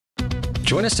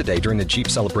Join us today during the Jeep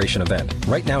Celebration event.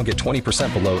 Right now, get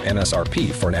 20% below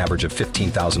MSRP for an average of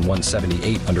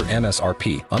 $15,178 under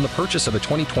MSRP on the purchase of a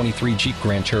 2023 Jeep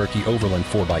Grand Cherokee Overland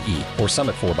 4xE or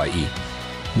Summit 4xE.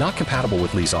 Not compatible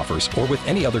with lease offers or with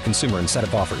any other consumer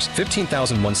incentive offers.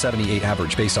 $15,178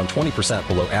 average based on 20%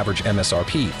 below average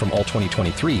MSRP from all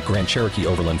 2023 Grand Cherokee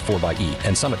Overland 4xE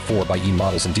and Summit 4xE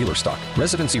models in dealer stock.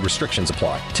 Residency restrictions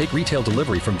apply. Take retail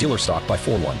delivery from dealer stock by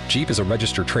 4/1. Jeep is a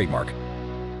registered trademark.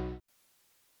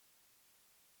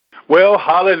 Well,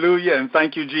 hallelujah, and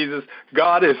thank you, Jesus.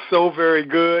 God is so very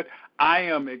good. I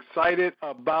am excited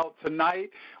about tonight.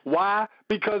 Why?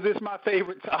 Because it's my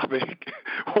favorite topic.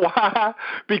 Why?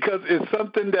 Because it's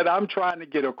something that I'm trying to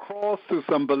get across to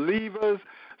some believers.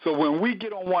 So when we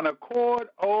get on one accord,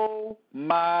 oh,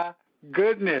 my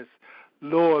goodness.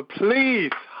 Lord,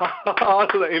 please,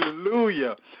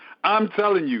 hallelujah. I'm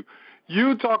telling you,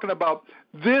 you talking about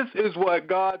this is what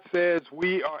God says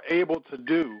we are able to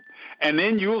do. And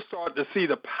then you'll start to see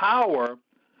the power.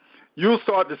 You'll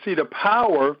start to see the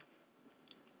power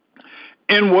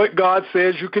in what God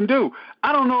says you can do.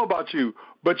 I don't know about you,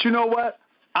 but you know what?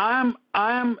 I'm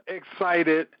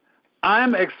excited.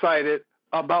 I'm excited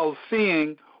about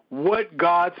seeing what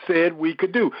God said we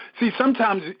could do. See,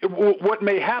 sometimes what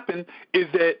may happen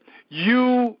is that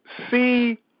you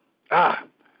see.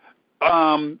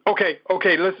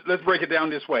 Okay. Let's break it down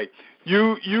this way.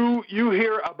 You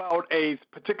hear about a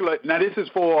particular. Now, this is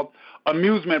for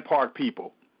amusement park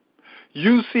people.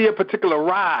 You see a particular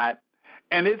ride,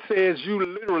 and it says you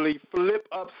literally flip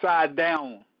upside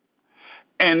down.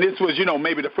 And this was,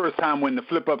 maybe the first time when the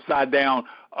flip upside down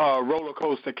roller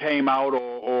coaster came out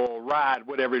or ride,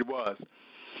 whatever it was.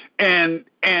 And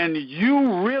you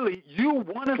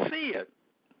want to see it.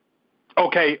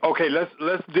 Okay,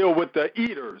 let's deal with the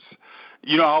eaters.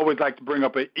 I always like to bring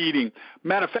up eating.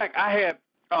 Matter of fact,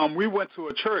 we went to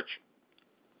a church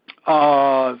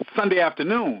Sunday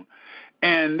afternoon,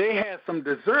 and they had some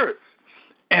desserts.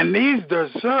 And these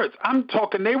desserts, I'm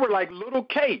talking, they were like little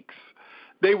cakes.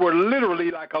 They were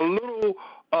literally like a little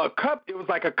cup. It was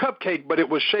like a cupcake, but it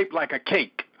was shaped like a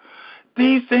cake.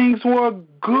 These things were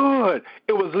good.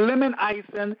 It was lemon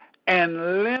icing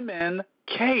and lemon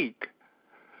cake.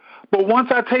 But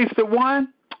once I tasted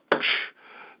one,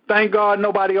 thank God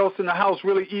nobody else in the house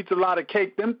really eats a lot of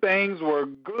cake. Them things were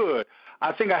good.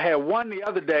 I think I had one the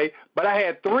other day, but I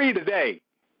had 3 today.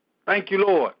 Thank you,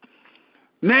 Lord.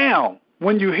 Now,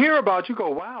 when you hear about, you go,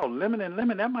 wow, lemon and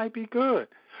lemon, that might be good.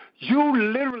 You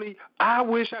literally,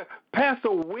 Pastor,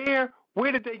 where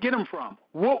did they get them from?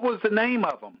 What was the name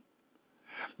of them?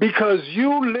 Because you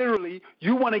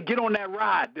want to get on that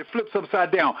ride that flips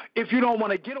upside down. If you don't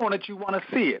want to get on it, you want to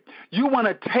see it. You want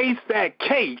to taste that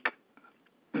cake,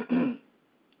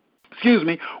 excuse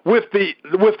me, with the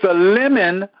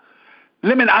lemon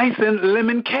icing,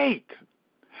 lemon cake.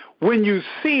 When you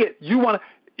see it,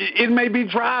 it may be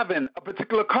driving a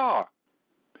particular car.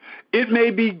 It may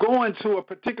be going to a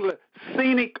particular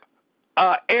scenic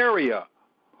area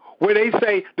where they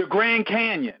say the Grand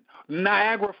Canyon,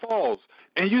 Niagara Falls,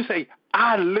 and you say,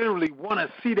 I literally want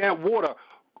to see that water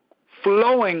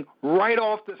flowing right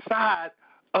off the side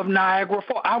of Niagara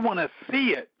Falls. I want to see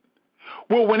it.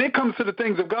 Well, when it comes to the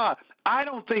things of God, I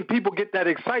don't think people get that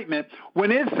excitement when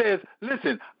it says,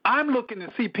 listen, I'm looking to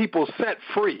see people set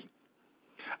free.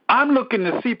 I'm looking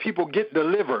to see people get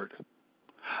delivered.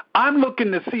 I'm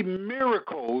looking to see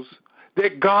miracles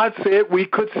that God said we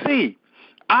could see.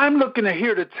 I'm looking to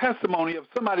hear the testimony of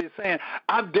somebody saying,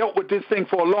 I've dealt with this thing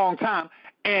for a long time,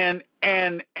 and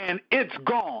it's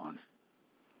gone.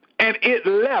 And it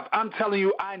left. I'm telling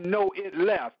you, I know it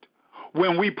left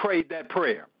when we prayed that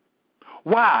prayer.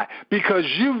 Why? Because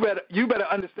you better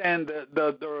understand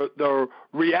the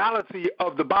reality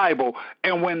of the Bible.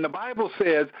 And when the Bible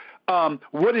says,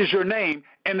 what is your name?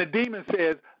 And the demon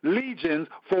says, legions,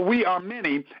 for we are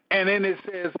many. And then it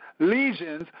says,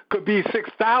 legions could be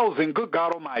 6,000, good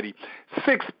God Almighty.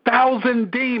 6,000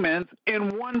 demons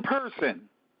in one person.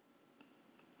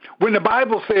 When the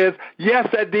Bible says, yes,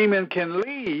 that demon can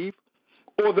leave,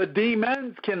 or the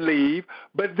demons can leave,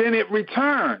 but then it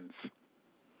returns.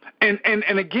 And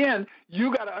again,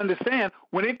 you got to understand,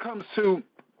 when it comes to,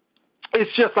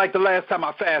 it's just like the last time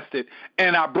I fasted,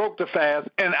 and I broke the fast,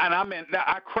 and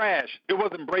I crashed. It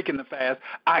wasn't breaking the fast.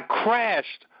 I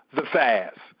crashed the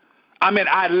fast.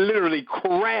 I literally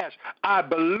crashed. I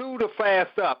blew the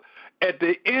fast up. At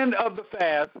the end of the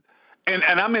fast, and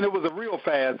it was a real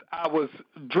fast, I was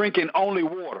drinking only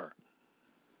water.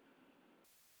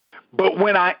 But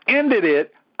when I ended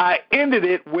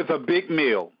it with a big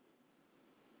meal.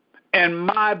 and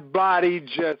my body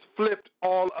just flipped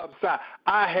all upside.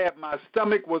 My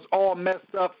stomach was all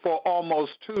messed up for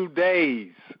almost 2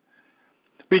 days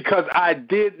because I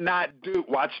did not do,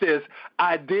 watch this,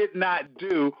 I did not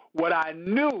do what I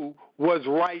knew was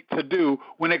right to do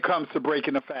when it comes to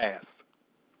breaking a fast.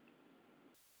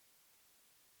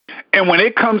 And when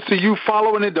it comes to you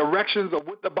following the directions of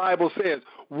what the Bible says,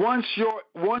 once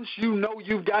you know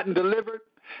you've gotten delivered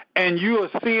and you are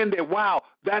seeing that, wow,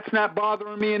 that's not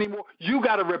bothering me anymore, you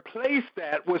got to replace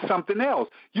that with something else.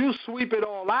 You sweep it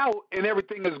all out and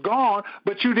everything is gone,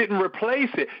 but you didn't replace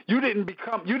it. You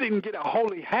didn't get a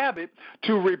holy habit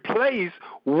to replace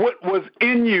what was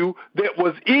in you that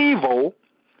was evil,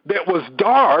 that was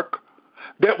dark,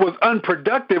 that was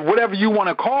unproductive, whatever you want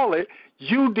to call it.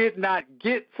 You did not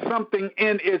get something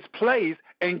in its place,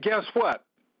 and guess what?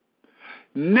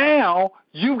 Now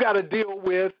you got to deal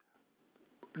with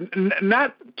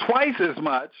not twice as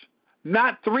much,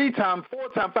 not 3 times, 4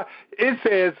 times, 5. It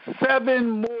says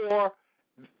 7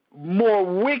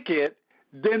 more wicked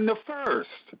than the first.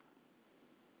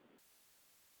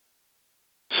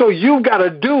 So you've got to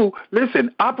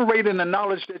operate in the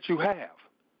knowledge that you have.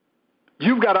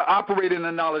 You've got to operate in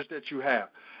the knowledge that you have.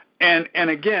 And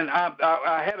again,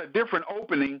 I had a different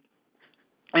opening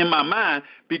in my mind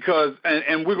because,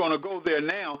 and we're going to go there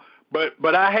now,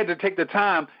 but I had to take the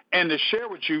time and to share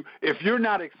with you, if you're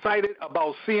not excited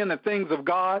about seeing the things of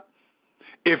God,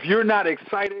 if you're not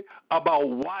excited about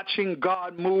watching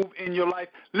God move in your life,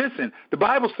 listen, the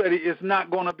Bible study is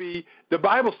not going to be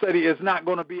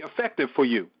effective for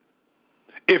you.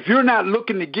 If you're not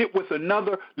looking to get with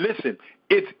another, listen,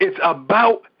 it's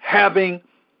about having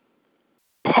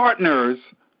partners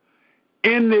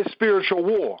in this spiritual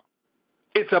war.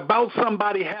 It's about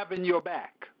somebody having your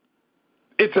back.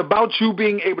 It's about you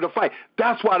being able to fight.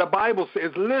 That's why the Bible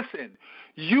says, listen,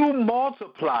 you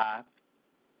multiply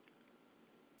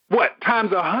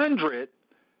times 100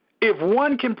 if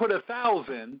one can put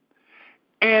 1,000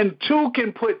 and two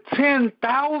can put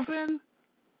 10,000.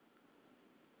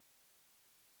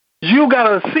 You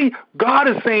got to see, God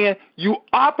is saying you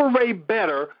operate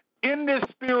better in this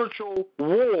spiritual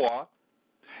war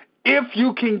if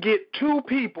you can get 2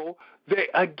 people that,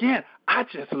 again, I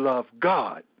just love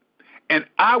God, and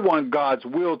I want God's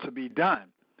will to be done.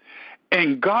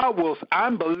 And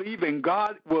I'm believing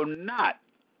God will not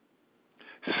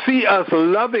see us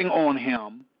loving on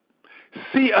him,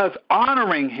 see us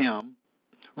honoring him,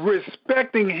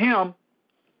 respecting him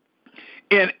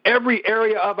in every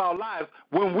area of our lives.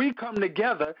 When we come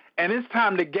together and it's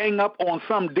time to gang up on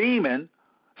some demon,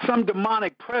 some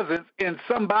demonic presence in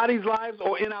somebody's lives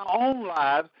or in our own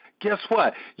lives, guess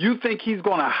what? You think he's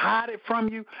going to hide it from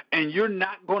you and you're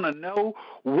not going to know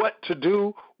what to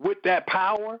do with that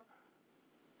power?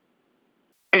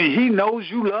 And he knows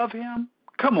you love him?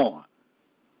 Come on.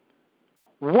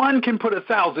 1 can put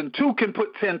 1,000, 2 can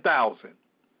put 10,000.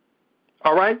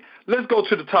 All right? Let's go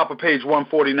to the top of page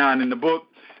 149 in the book.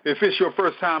 If it's your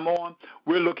first time on,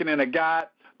 we're looking at a guide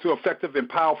to effective and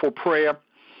powerful prayer,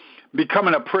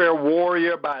 Becoming a Prayer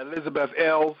Warrior by Elizabeth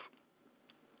Ells.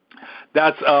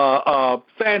 That's a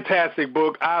fantastic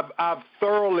book. I've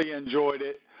thoroughly enjoyed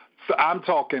it. So I'm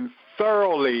talking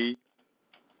thoroughly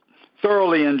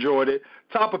enjoyed it.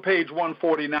 Top of page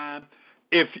 149.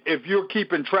 If you're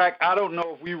keeping track, I don't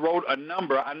know if we wrote a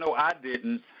number. I know I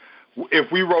didn't.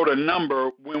 If we wrote a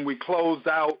number when we closed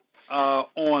out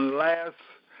on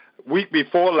week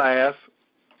before last.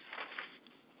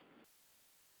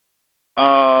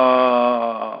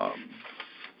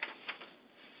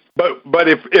 But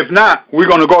if not, we're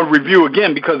going to go review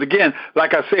again because, again,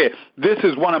 like I said, this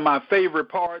is one of my favorite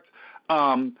parts.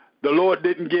 The Lord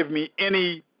didn't give me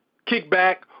any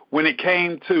kickback when it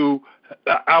came to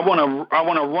I want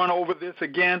to run over this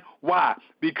again. Why?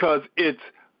 Because it's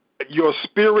your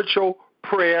spiritual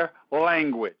prayer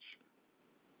language.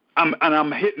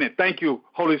 I'm hitting it. Thank you,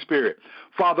 Holy Spirit.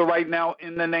 Father, right now,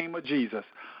 in the name of Jesus,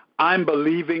 I'm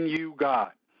believing you,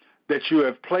 God, that you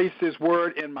have placed this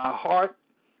word in my heart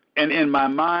and in my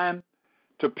mind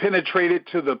to penetrate it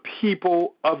to the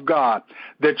people of God,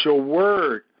 that your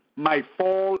word might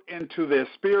fall into their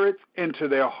spirits, into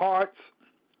their hearts,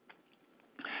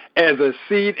 as a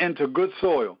seed into good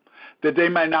soil, that they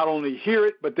might not only hear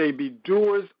it, but they be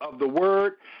doers of the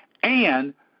word,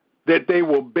 and that they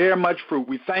will bear much fruit.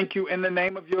 We thank you in the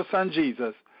name of your Son,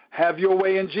 Jesus. Have your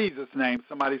way in Jesus' name.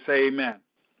 Somebody say amen.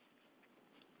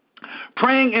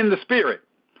 Praying in the Spirit.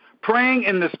 Praying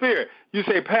in the Spirit. You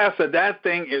say, Pastor, that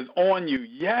thing is on you.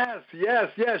 Yes.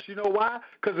 You know why?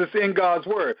 Because it's in God's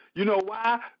word. You know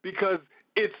why? Because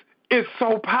it's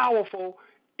so powerful.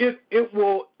 It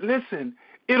will, listen,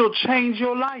 it'll change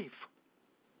your life.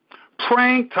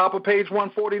 Praying, top of page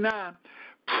 149,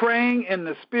 praying in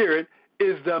the Spirit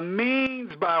is the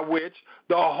means by which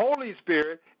the Holy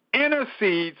Spirit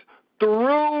intercedes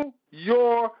through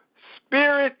your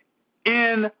spirit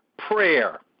in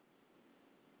prayer.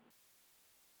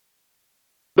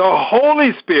 The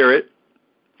Holy Spirit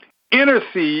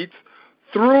intercedes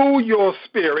through your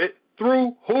spirit.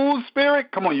 Through whose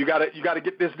spirit? Come on, you gotta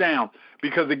get this down,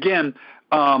 because again,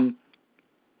 some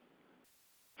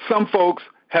folks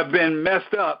have been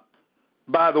messed up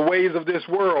by the ways of this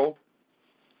world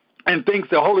and thinks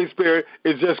the Holy Spirit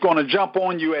is just going to jump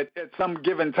on you at some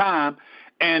given time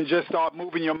and just start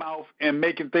moving your mouth and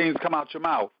making things come out your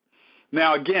mouth.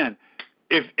 Now, again,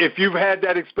 if you've had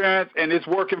that experience and it's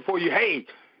working for you, hey,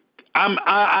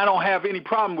 I don't have any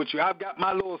problem with you. I've got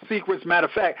my little secrets. Matter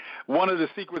of fact, one of the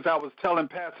secrets I was telling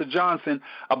Pastor Johnson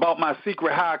about my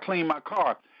secret, how I clean my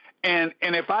car. And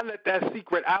if I let that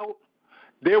secret out,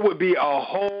 there would be a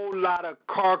whole lot of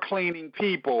car cleaning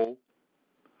people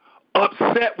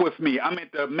upset with me. I mean,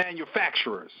 the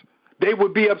manufacturers. They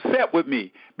would be upset with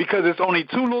me because it's only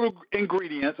two little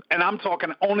ingredients, and I'm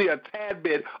talking only a tad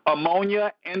bit,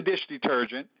 ammonia and dish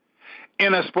detergent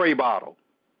in a spray bottle.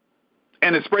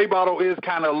 And the spray bottle is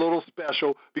kind of a little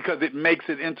special because it makes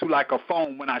it into like a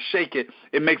foam. When I shake it,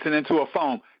 it makes it into a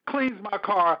foam. Cleans my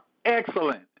car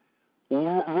excellent.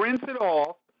 Rinse it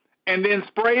off, and then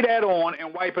spray that on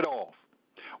and wipe it off.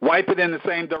 Wipe it in the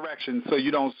same direction so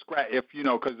you don't scratch,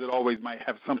 because it always might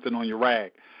have something on your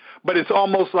rag. But it's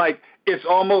almost like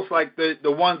the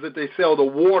ones that they sell, the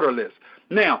waterless.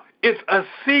 Now, it's a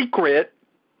secret,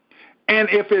 and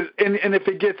if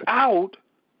it gets out,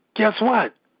 guess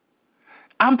what?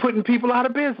 I'm putting people out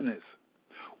of business.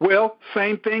 Well,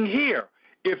 same thing here.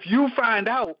 If you find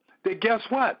out that, guess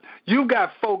what? You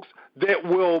got folks that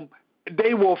will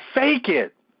fake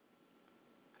it,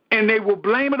 and they will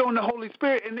blame it on the Holy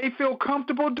Spirit, and they feel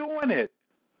comfortable doing it.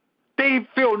 They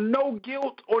feel no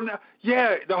guilt or the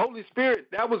Holy Spirit.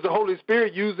 That was the Holy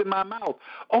Spirit using my mouth.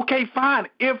 Okay, fine.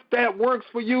 If that works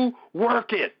for you,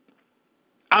 work it.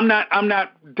 I'm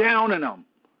not downing them.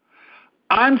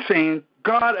 I'm saying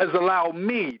God has allowed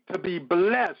me to be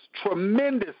blessed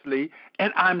tremendously,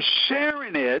 and I'm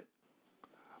sharing it.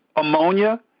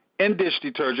 Ammonia and dish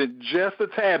detergent, just a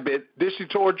tad bit. Dish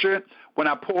detergent, when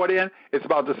I pour it in, it's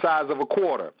about the size of a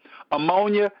quarter.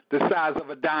 Ammonia, the size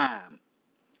of a dime.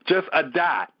 Just a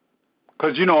dot,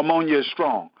 because ammonia is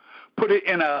strong. Put it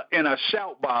in a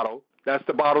shout bottle. That's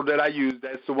the bottle that I use.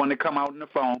 That's the one that come out in the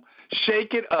foam.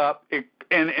 Shake it up, and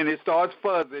it starts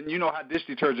fuzzing. You know how dish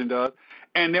detergent does.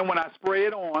 And then when I spray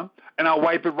it on, and I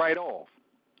wipe it right off.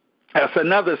 That's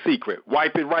another secret.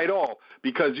 Wipe it right off,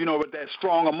 because with that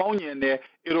strong ammonia in there,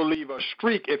 it'll leave a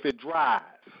streak if it dries.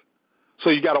 So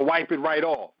you got to wipe it right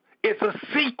off. It's a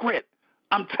secret.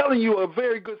 I'm telling you, a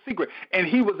very good secret. And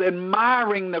he was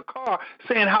admiring the car,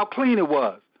 saying how clean it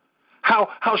was, how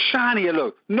shiny it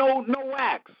looked. No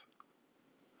wax.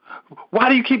 Why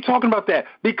do you keep talking about that?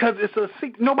 Because it's a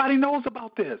secret. Nobody knows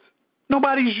about this.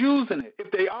 Nobody's using it.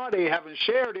 If they are, they haven't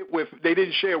shared it with. They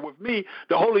didn't share it with me.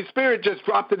 The Holy Spirit just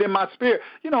dropped it in my spirit.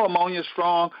 Ammonia's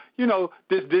strong.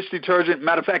 This dish detergent.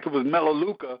 Matter of fact, it was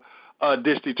Melaleuca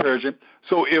dish detergent.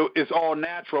 So it's all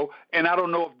natural. And I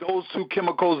don't know if those two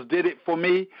chemicals did it for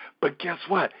me, but guess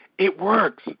what? It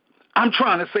works. I'm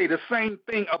trying to say the same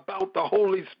thing about the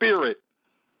Holy Spirit.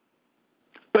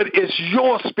 But it's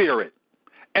your spirit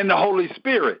and the Holy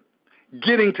Spirit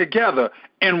getting together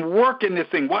and working this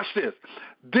thing. Watch this.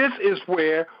 This is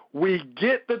where we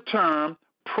get the term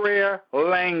prayer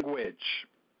language.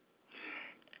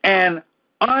 An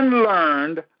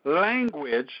unlearned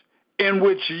language in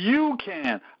which you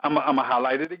can, I'm going to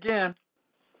highlight it again,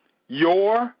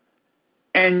 you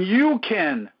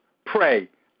can pray.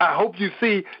 I hope you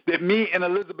see that me and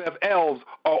Elizabeth Elves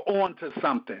are on to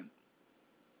something.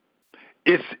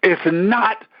 It's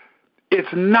not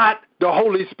the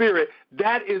Holy Spirit.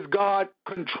 That is God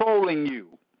controlling you.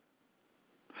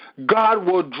 God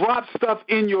will drop stuff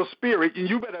in your spirit, and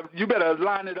you better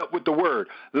line it up with the word.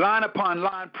 Line upon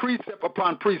line, precept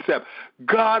upon precept.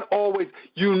 God always,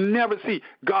 you never see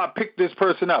God pick this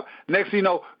person up. Next thing you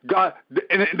know, God,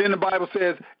 and then the Bible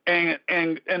says, and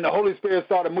the Holy Spirit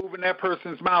started moving that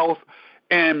person's mouth.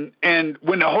 And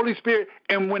when the Holy Spirit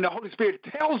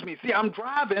tells me, see, I'm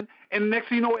driving, and next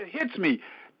thing you know, it hits me.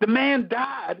 The man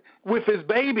died with his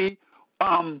baby,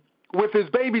 with his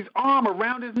baby's arm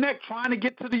around his neck, trying to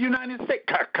get to the United States.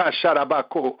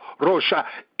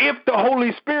 If the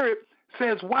Holy Spirit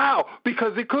says, wow,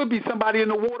 because it could be somebody in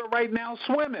the water right now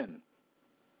swimming.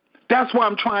 That's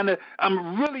why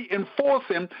I'm really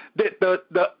enforcing that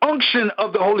the unction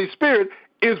of the Holy Spirit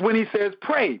is when he says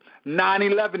pray.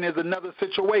 9/11 is another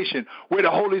situation where the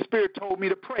Holy Spirit told me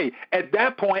to pray. At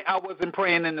that point, I wasn't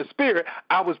praying in the Spirit.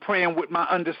 I was praying with my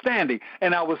understanding.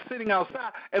 And I was sitting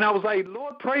outside, and I was like,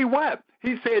 Lord, pray what?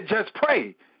 He said, just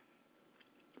pray.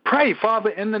 Pray,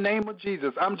 Father, in the name of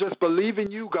Jesus. I'm just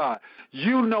believing you, God.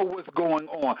 You know what's going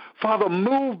on. Father,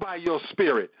 move by your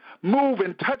Spirit. Move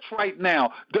and touch right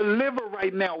now. Deliver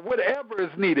right now, whatever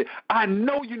is needed. I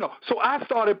know you know. So I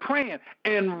started praying.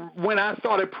 And when I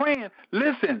started praying,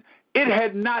 listen, it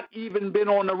had not even been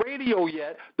on the radio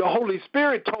yet. The Holy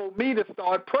Spirit told me to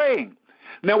start praying.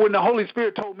 Now, when the Holy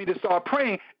Spirit told me to start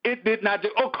praying, it did not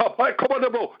just,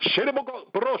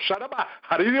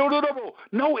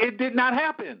 no, it did not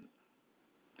happen.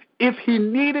 If he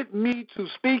needed me to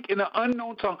speak in an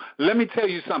unknown tongue, let me tell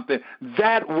you something.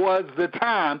 That was the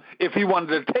time if he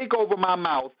wanted to take over my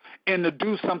mouth and to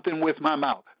do something with my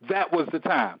mouth. That was the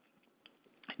time.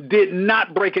 Did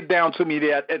not break it down to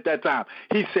me at that time.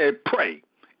 He said, pray.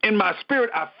 In my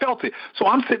spirit, I felt it. So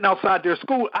I'm sitting outside their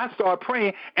school. I start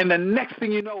praying, and the next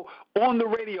thing you know, on the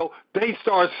radio, they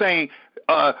start saying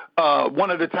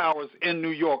one of the towers in New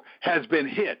York has been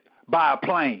hit by a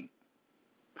plane.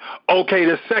 Okay,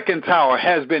 the second tower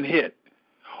has been hit.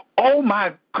 Oh,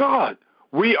 my God,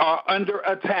 we are under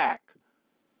attack.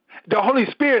 The Holy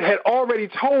Spirit had already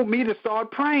told me to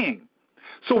start praying.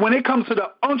 So when it comes to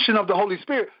the unction of the Holy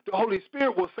Spirit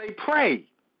will say, pray.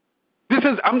 This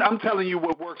is, I'm telling you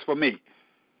what works for me.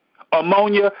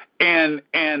 Ammonia and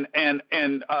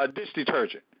dish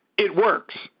detergent. It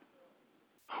works.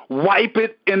 Wipe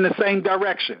it in the same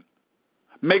direction.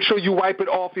 Make sure you wipe it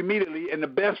off immediately, and the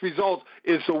best results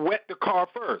is to wet the car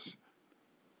first.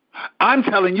 I'm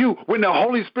telling you, when the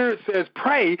Holy Spirit says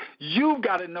pray, you've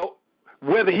got to know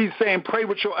whether he's saying pray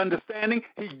with your understanding.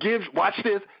 He gives, watch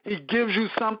this, he gives you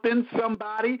something,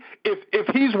 somebody. If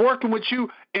he's working with you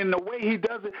in the way he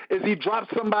does it is he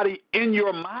drops somebody in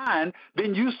your mind,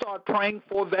 then you start praying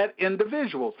for that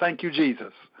individual. Thank you,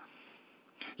 Jesus.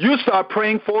 You start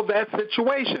praying for that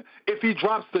situation. If he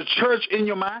drops the church in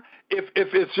your mind, if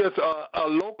it's just a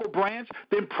local branch,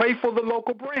 then pray for the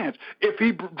local branch. If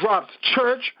he drops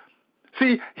church,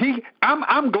 see,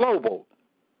 I'm global.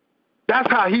 That's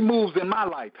how he moves in my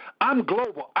life. I'm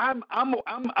global. I'm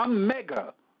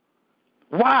mega.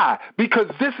 Why? Because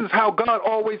this is how God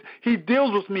always, he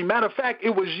deals with me. Matter of fact,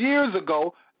 it was years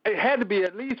ago. It had to be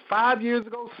at least 5 years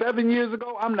ago, 7 years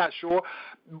ago, I'm not sure,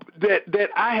 that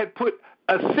I had put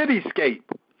a cityscape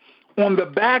on the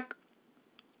back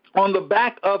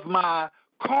of my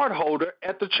card holder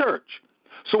at the church.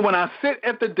 So when I sit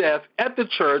at the desk at the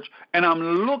church and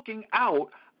I'm looking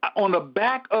out, on the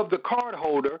back of the card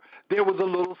holder, there was a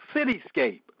little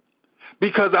cityscape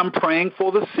because I'm praying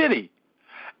for the city.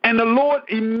 And the Lord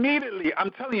immediately,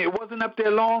 I'm telling you, it wasn't up there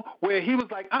long, where he was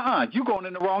like, you're going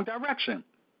in the wrong direction.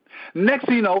 Next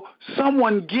thing you know,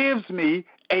 someone gives me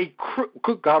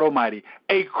good God Almighty,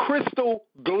 a crystal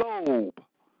globe.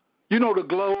 You know the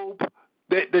globe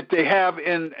that they have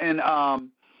in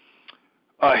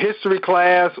history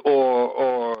class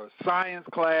or science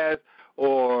class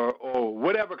or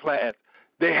whatever class.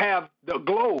 They have the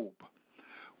globe.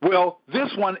 Well,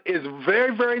 this one is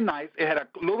very, very nice. It had a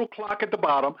little clock at the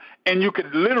bottom, and you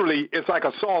could literally, it's like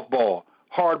a softball,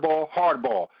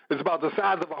 hardball. It's about the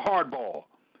size of a hardball.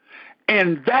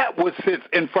 And that what sits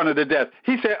in front of the desk.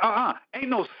 He said, ain't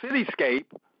no cityscape.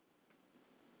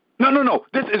 No,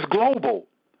 this is global.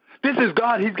 This is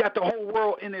God. He's got the whole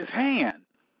world in his hand.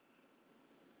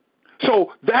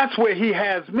 So that's where he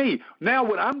has me. Now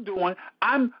what I'm doing,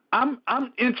 I'm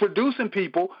introducing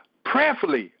people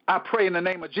prayerfully. I pray in the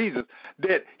name of Jesus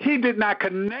that he did not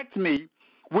connect me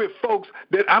with folks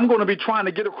that I'm going to be trying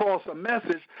to get across a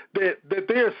message that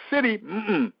they're city,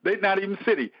 they're not even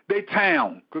city, they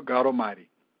town, good God Almighty.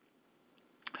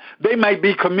 They might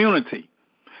be community.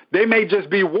 They may just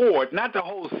be ward, not the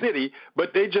whole city,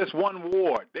 but they just one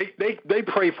ward. They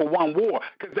pray for one ward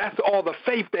because that's all the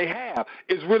faith they have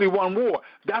is really one ward.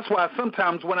 That's why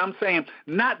sometimes when I'm saying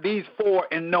not these four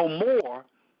and no more,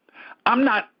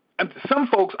 some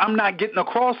folks I'm not getting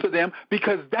across to them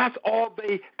because that's all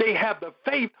they have the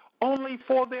faith only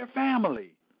for their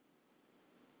family.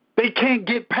 They can't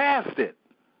get past it.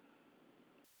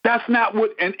 That's not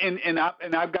what, and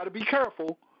I've got to be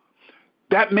careful.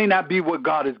 That may not be what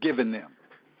God has given them.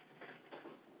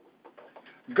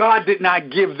 God did not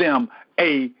give them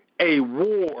a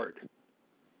ward,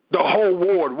 the whole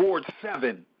ward, Ward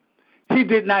 7. He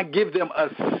did not give them a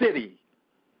city.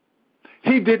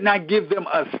 He did not give them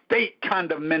a state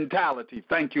kind of mentality.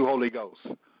 Thank you, Holy Ghost.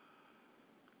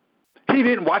 He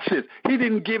didn't, watch this, he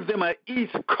didn't give them an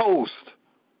East Coast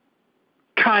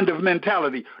kind of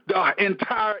mentality. The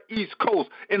entire East Coast,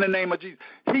 in the name of Jesus.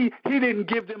 He didn't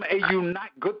give them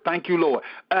thank you, Lord,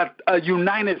 a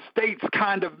United States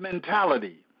kind of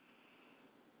mentality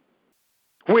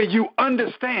where you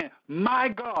understand my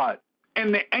God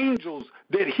and the angels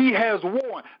that he has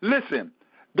warned. Listen,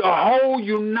 the whole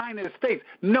United States.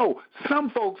 No, some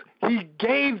folks, he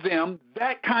gave them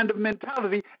that kind of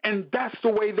mentality, and that's the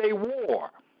way they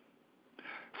war.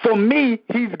 For me,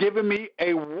 he's given me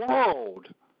a world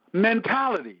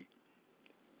mentality.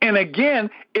 And again,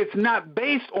 it's not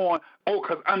based on,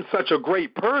 because I'm such a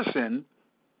great person.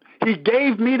 He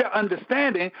gave me the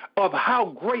understanding of how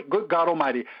great, good God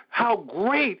Almighty, how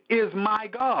great is my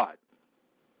God.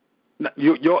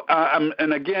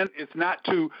 And again, it's not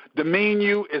to demean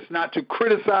you. It's not to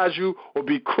criticize you or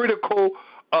be critical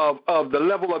of the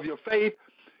level of your faith.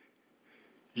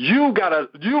 You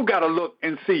gotta look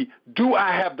and see, do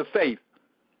I have the faith?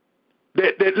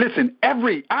 That listen,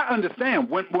 I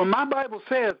understand when my Bible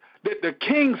says that the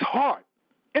king's heart,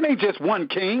 it ain't just one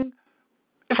king.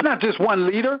 It's not just one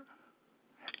leader.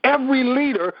 Every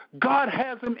leader, God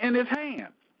has him in his hand.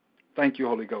 Thank you,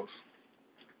 Holy Ghost.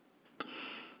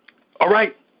 All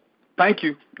right. Thank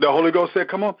you. The Holy Ghost said,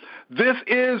 come on. This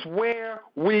is where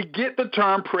we get the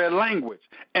term prayer language,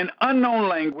 an unknown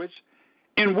language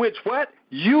in which what?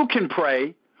 You can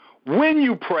pray. When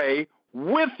you pray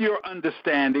with your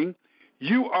understanding,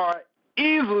 you are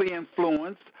easily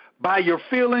influenced by your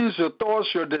feelings, your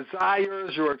thoughts, your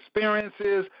desires, your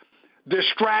experiences,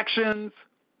 distractions.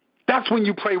 That's when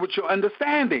you pray with your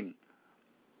understanding.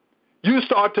 You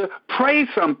start to pray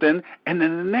something, and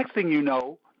then the next thing you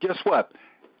know, guess what?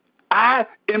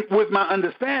 With my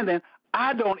understanding,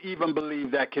 I don't even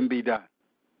believe that can be done.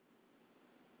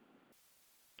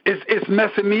 It's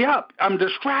messing me up. I'm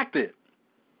distracted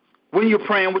when you're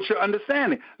praying with your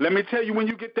understanding. Let me tell you, when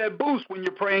you get that boost when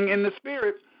you're praying in the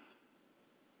Spirit,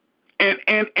 and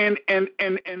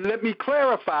let me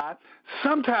clarify,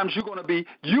 sometimes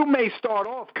you may start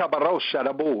off,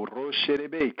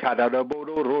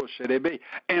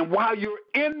 and while you're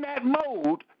in that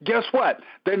mode, guess what?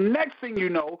 The next thing you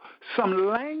know, some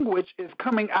language is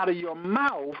coming out of your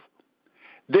mouth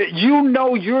that you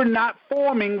know you're not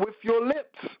forming with your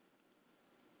lips.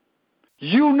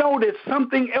 You know that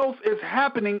something else is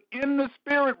happening in the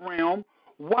spirit realm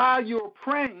while you're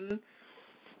praying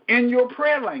in your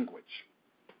prayer language.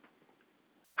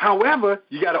 However,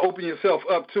 you got to open yourself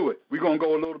up to it. We're going to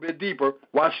go a little bit deeper.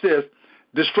 Watch this.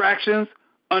 Distractions,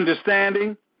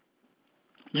 understanding,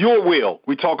 your will.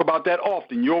 We talk about that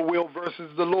often. Your will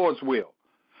versus the Lord's will.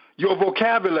 Your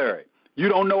vocabulary. You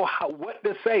don't know what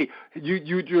to say.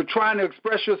 You're trying to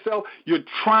express yourself. You're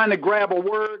trying to grab a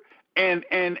word, and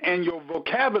your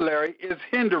vocabulary is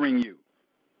hindering you.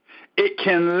 It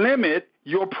can limit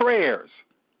your prayers.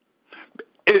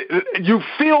 You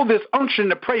feel this unction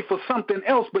to pray for something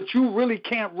else, but you really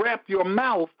can't wrap your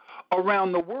mouth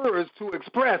around the words to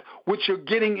express what you're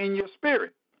getting in your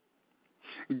spirit.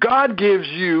 God gives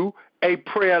you a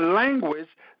prayer language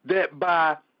that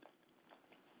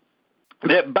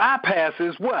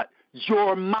bypasses what?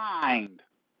 Your mind.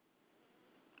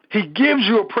 He gives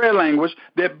you a prayer language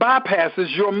that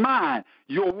bypasses your mind,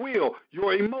 your will,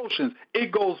 your emotions.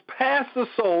 It goes past the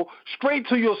soul, straight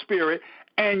to your spirit,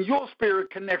 and your spirit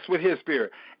connects with his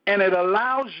spirit. And it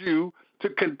allows you to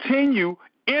continue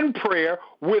in prayer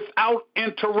without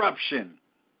interruption.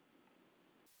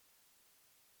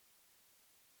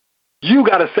 You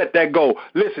got to set that goal.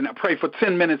 Listen, I pray for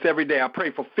 10 minutes every day. I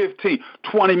pray for 15,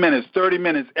 20 minutes, 30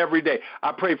 minutes every day.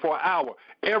 I pray for an hour.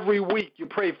 Every week, you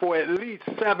pray for at least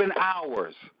 7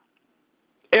 hours.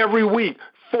 Every week,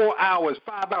 4 hours,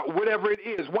 5 hours, whatever it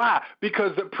is. Why?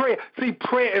 Because prayer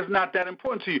is not that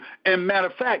important to you. And matter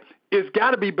of fact, it's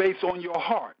got to be based on your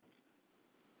heart.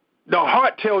 The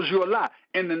heart tells you a lot.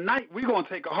 In the night, we're going to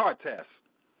take a heart test.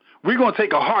 We're going to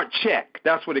take a heart check.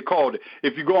 That's what they called it.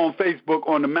 If you go on Facebook,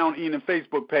 on the Mount Enon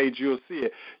Facebook page, you'll see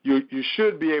it. You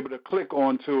should be able to click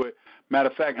onto it. Matter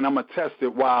of fact, and I'm going to test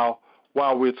it while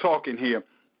we're talking here.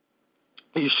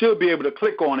 You should be able to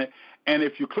click on it. And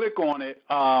if you click on it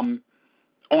on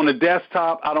the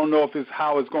desktop, I don't know if it's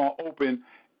how it's going to open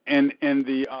in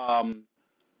the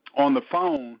on the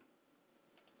phone,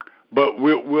 but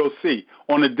we'll see.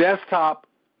 On the desktop,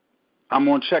 I'm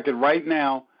going to check it right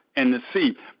now and to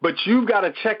see. But you've got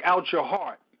to check out your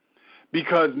heart,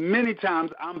 because many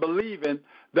times I'm believing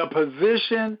the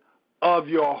position of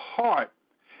your heart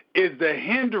is the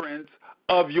hindrance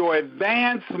of your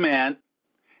advancement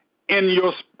in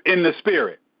the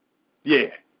spirit. Yeah,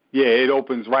 it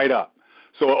opens right up.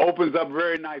 So it opens up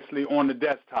very nicely on the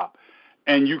desktop,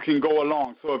 and you can go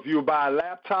along. So if you buy a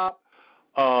laptop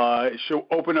It should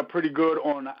open up pretty good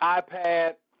on the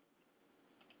iPad.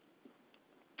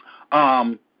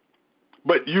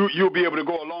 But you'll be able to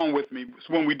go along with me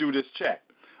when we do this check.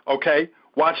 Okay?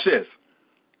 Watch this.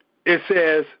 It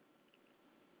says,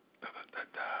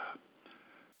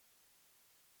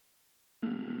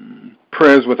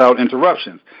 prayers without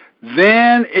interruptions.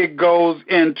 Then it goes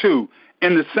into,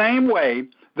 in the same way,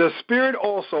 the Spirit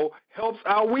also helps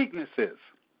our weaknesses.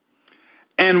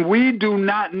 And we do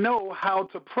not know how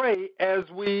to pray as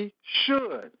we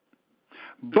should.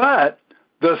 But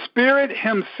the Spirit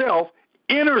Himself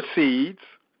intercedes.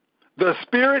 The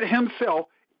Spirit Himself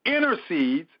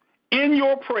intercedes in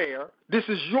your prayer. This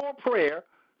is your prayer.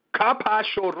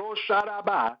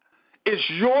 It's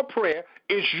your prayer.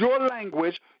 It's your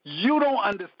language. You don't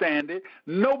understand it.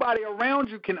 Nobody around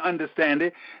you can understand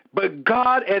it. But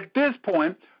God, at this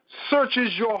point,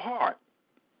 searches your heart.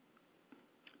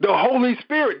 The Holy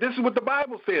Spirit, this is what the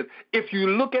Bible says. If you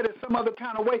look at it some other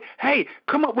kind of way, hey,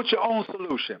 come up with your own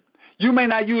solution. You may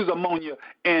not use ammonia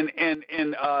and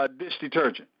dish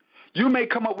detergent. You may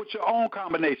come up with your own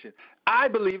combination. I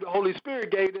believe the Holy Spirit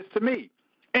gave this to me.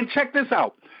 And check this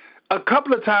out. A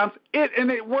couple of times,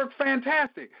 it worked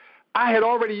fantastic. I had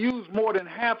already used more than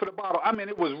half of the bottle. I mean,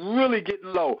 it was really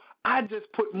getting low. I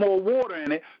just put more water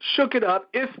in it, shook it up.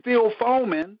 It's still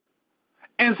foaming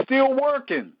and still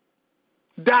working.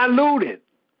 Diluted.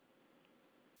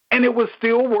 And it was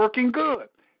still working good.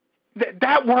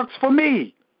 That works for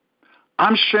me.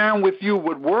 I'm sharing with you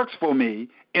what works for me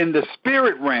in the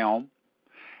spirit realm,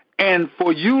 and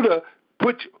for you to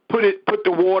put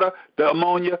the water, the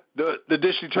ammonia, the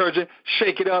dish detergent,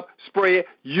 shake it up, spray it,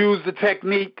 use the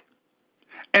technique,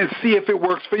 and see if it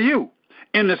works for you.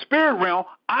 In the spirit realm,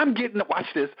 I'm getting, watch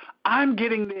this, I'm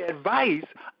getting the advice,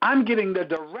 I'm getting the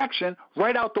direction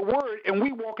right out the word, and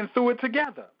we walking through it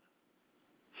together.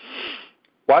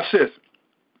 Watch this.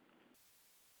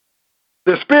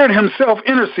 The Spirit Himself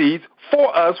intercedes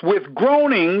for us with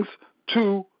groanings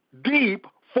too deep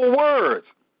for words.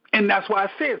 And that's why I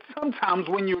said sometimes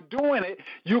when you're doing it,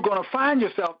 you're going to find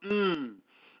yourself,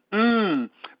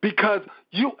 because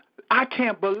I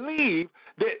can't believe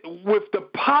that with the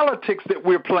politics that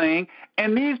we're playing,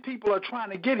 and these people are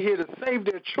trying to get here to save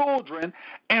their children,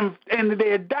 and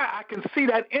they die. I can see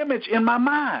that image in my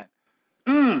mind.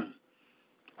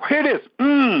 Hear this.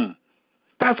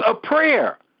 That's a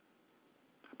prayer.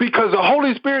 Because the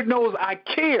Holy Spirit knows I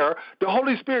care. The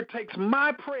Holy Spirit takes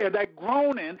my prayer, that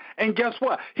groaning, and guess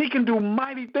what? He can do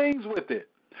mighty things with it.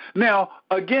 Now,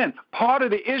 again, part of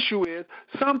the issue is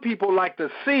some people like to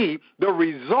see the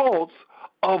results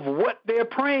of what they're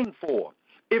praying for.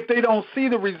 If they don't see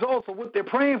the results of what they're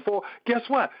praying for, guess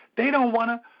what? I don't want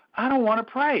to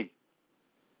pray.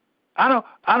 I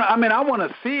want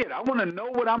to see it. I want to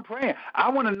know what I'm praying. I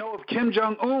want to know if Kim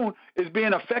Jong-un is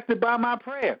being affected by my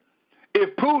prayer.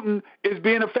 If Putin is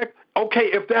being affected, okay,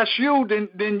 if that's you,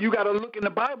 then you got to look in the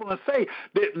Bible and say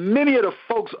that many of the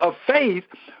folks of faith,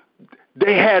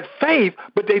 they had faith,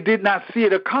 but they did not see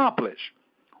it accomplished.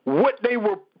 What they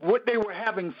were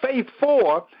having faith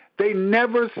for, they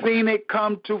never seen it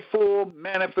come to full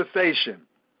manifestation.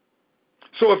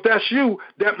 So if that's you,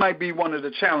 that might be one of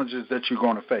the challenges that you're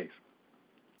going to face.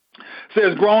 It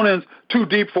says groanings too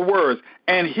deep for words,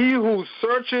 and He who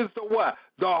searches the what?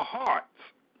 The hearts.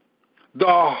 The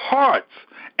hearts.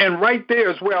 And right there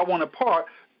is where I want to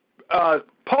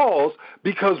pause,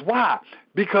 because why?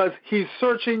 Because He's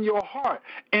searching your heart.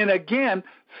 And again,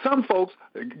 some folks,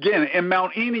 again, in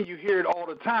Mount Enon you hear it all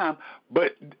the time,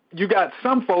 but you got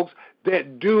some folks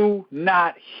that do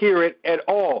not hear it at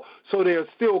all. So they're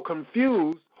still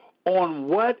confused on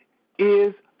what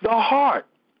is the heart.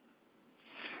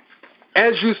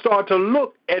 As you start to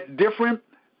look at different,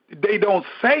 they don't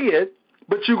say it,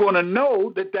 but you're going to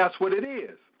know that that's what it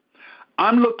is.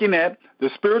 I'm looking at the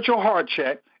spiritual heart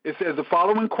check. It says the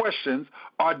following questions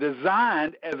are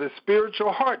designed as a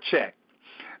spiritual heart check.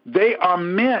 They are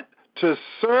meant to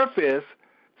surface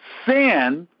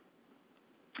sin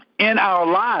in our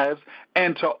lives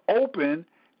and to open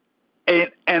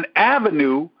an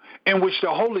avenue in which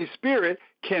the Holy Spirit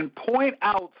can point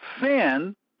out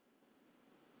sin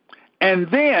and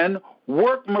then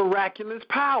work miraculous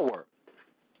power.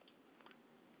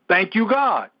 Thank you,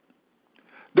 God.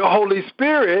 The Holy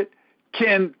Spirit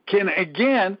can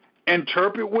again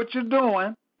interpret what you're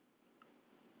doing,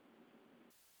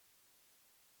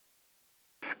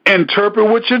 and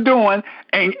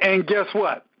guess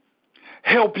what?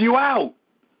 Help you out.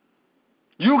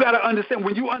 You got to understand,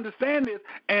 when you understand this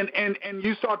and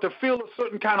you start to feel a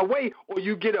certain kind of way, or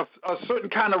you get a certain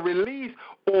kind of release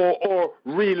or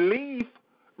relief,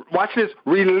 watch this,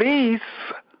 release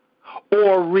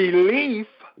or relief,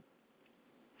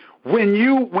 when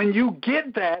you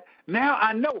get that, now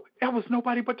I know that was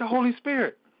nobody but the Holy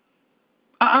Spirit.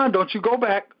 Don't you go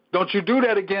back. Don't you do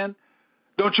that again.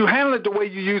 Don't you handle it the way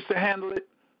you used to handle it.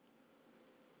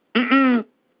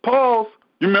 Pause.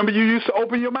 You remember you used to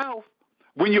open your mouth.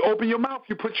 When you open your mouth,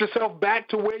 you put yourself back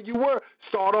to where you were.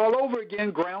 Start all over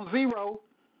again, ground zero.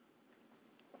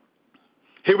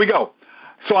 Here we go.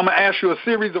 So I'm going to ask you a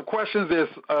series of questions. There's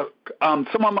some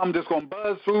of them I'm just going to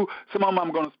buzz through. Some of them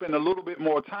I'm going to spend a little bit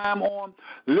more time on.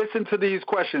 Listen to these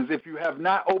questions. If you have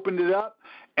not opened it up,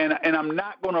 and I'm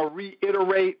not going to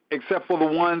reiterate except for the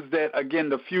ones that, again,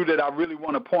 the few that I really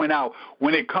want to point out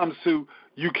when it comes to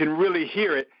you can really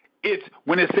hear it. It's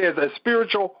when it says a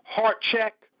spiritual heart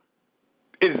check,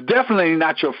 it's definitely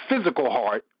not your physical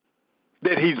heart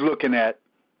that he's looking at.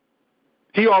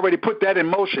 He already put that in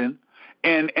motion.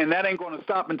 And that ain't going to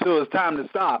stop until it's time to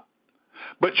stop.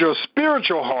 But your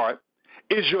spiritual heart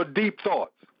is your deep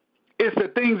thoughts. It's the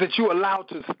things that you allow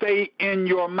to stay in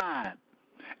your mind.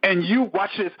 And you,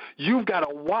 watch this, you've got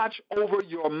to watch over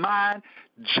your mind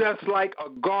just like a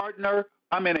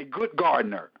good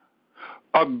gardener.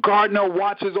 A gardener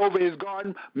watches over his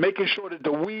garden, making sure that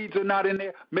the weeds are not in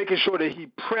there, making sure that he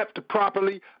prepped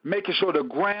properly, making sure the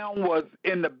ground was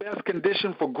in the best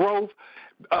condition for growth,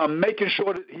 making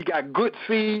sure that he got good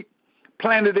seed,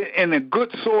 planted it in a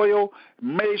good soil,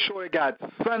 made sure it got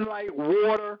sunlight,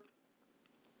 water,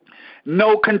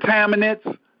 no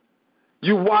contaminants.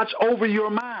 You watch over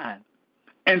your mind.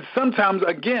 And sometimes,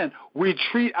 again, we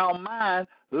treat our mind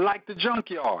like the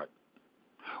junkyard.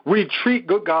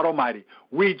 Good God Almighty,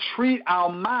 we treat our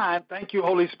mind, thank you,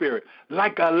 Holy Spirit,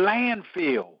 like a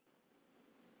landfill.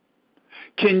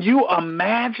 Can you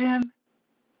imagine?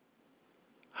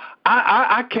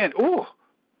 I can't,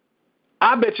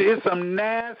 I bet you it's some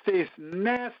nasty,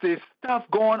 nasty stuff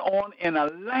going on in a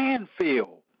landfill.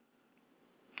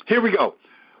 Here we go.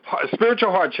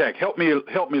 Spiritual heart check. Help me,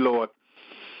 Lord.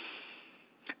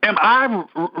 Am I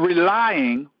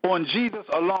relying on Jesus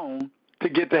alone to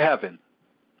get to heaven?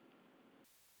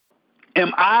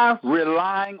 Am I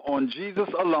relying on Jesus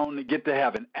alone to get to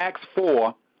heaven? Acts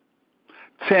 4,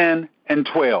 10 and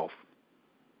 12.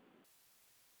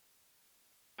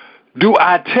 Do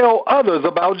I tell others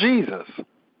about Jesus?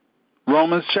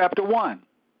 Romans chapter 1,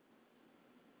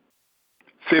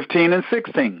 15 and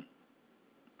 16.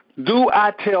 Do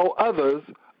I tell others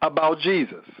about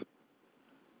Jesus?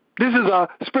 This is a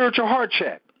spiritual heart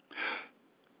check.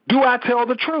 Do I tell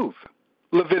the truth?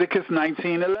 Leviticus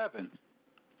 19:11.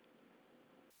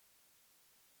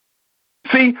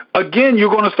 See, again, you're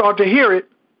going to start to hear it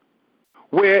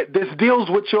where this deals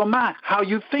with your mind, how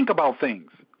you think about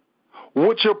things.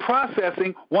 What you're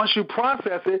processing, once you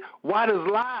process it, why does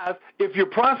lies, if you're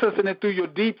processing it through your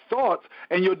deep thoughts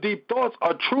and your deep thoughts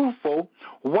are truthful,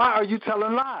 why are you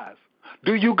telling lies?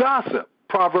 Do you gossip?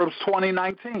 Proverbs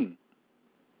 20:19.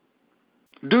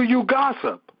 Do you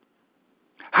gossip?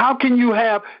 How can you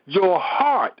have your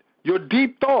heart, your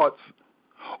deep thoughts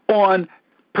on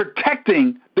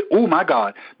protecting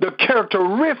the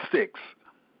characteristics,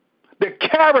 the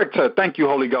character, thank you,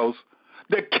 Holy Ghost,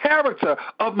 the character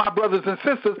of my brothers and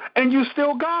sisters, and you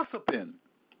still gossiping?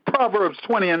 Proverbs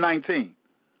 20:19.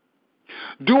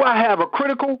 Do I have a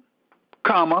critical,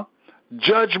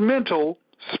 judgmental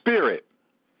spirit?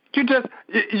 You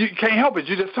can't help it.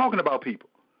 You're just talking about people.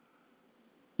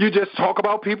 You just talk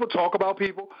about people,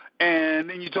 and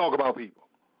then you talk about people.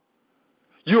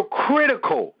 You're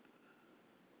critical.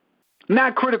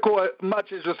 Not critical as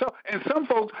much as yourself. And some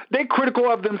folks, they're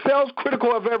critical of themselves,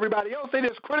 critical of everybody else. They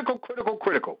just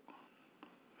critical.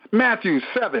 Matthew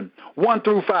 7, 1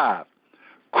 through 5.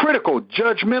 Critical,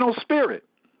 judgmental spirit.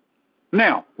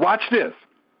 Now, watch this.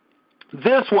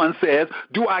 This one says,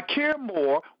 do I care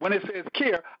more? When it says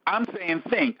care, I'm saying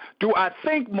think. Do I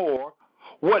think more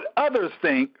what others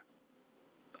think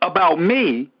about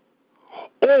me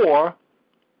or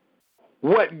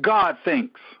what God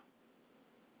thinks?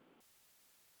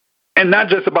 And not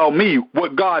just about me,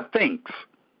 what God thinks.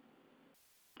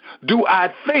 Do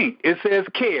I think, it says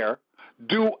care,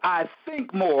 do I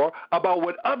think more about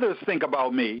what others think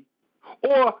about me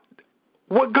or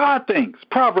what God thinks?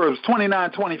 Proverbs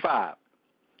 29:25.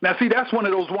 Now, see, that's one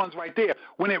of those ones right there.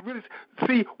 When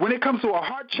it comes to a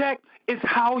heart check, it's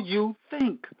how you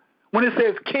think. When it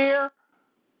says care,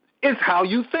 it's how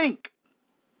you think.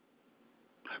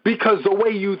 Because the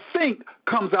way you think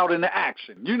comes out in the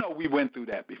action. You know we went through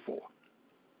that before.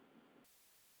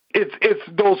 It's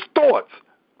those thoughts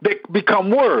that become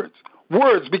words.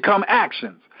 Words become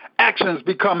actions. Actions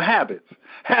become habits.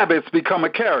 Habits become a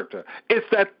character. It's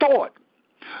that thought.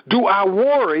 Do I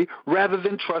worry rather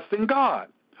than trust in God?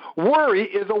 Worry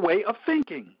is a way of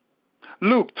thinking.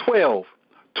 Luke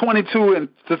 12:22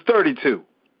 to 32.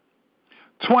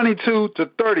 22 to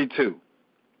 32.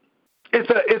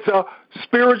 It's a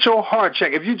spiritual heart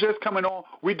check. If you're just coming on,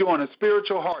 we're doing a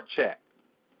spiritual heart check.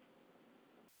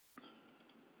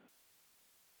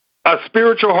 A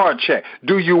spiritual heart check.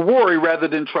 Do you worry rather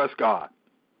than trust God?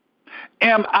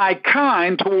 Am I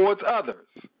kind towards others?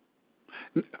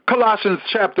 Colossians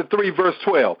chapter 3, verse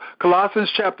 12. Colossians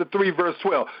chapter 3, verse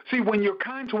 12. See, when you're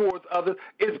kind towards others,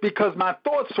 it's because my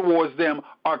thoughts towards them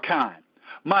are kind.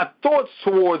 My thoughts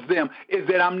towards them is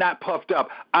that I'm not puffed up.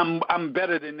 I'm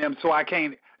better than them, so I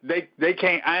can't. They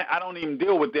can't. I don't even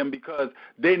deal with them because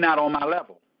they're not on my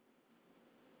level.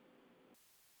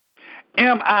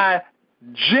 Am I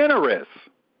generous,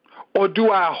 or do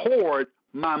I hoard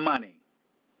my money?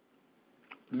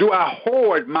 Do I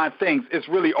hoard my things? It's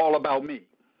really all about me.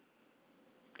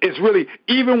 It's really,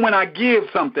 even when I give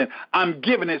something, I'm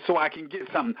giving it so I can get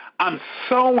something. I'm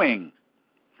sowing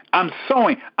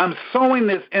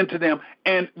this into them,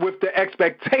 and with the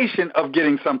expectation of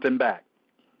getting something back.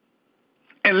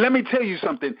 And let me tell you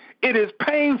something. It is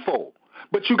painful,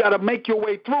 but you got to make your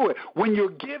way through it. When you're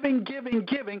giving,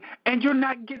 and you're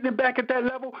not getting it back at that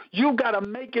level, you got to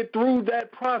make it through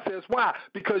that process. Why?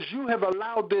 Because you have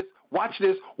allowed this, watch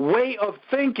this, way of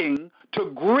thinking to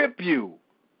grip you.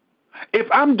 If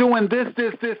I'm doing this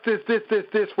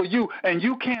for you, and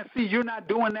you can't see you're not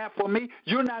doing that for me,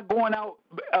 you're not going out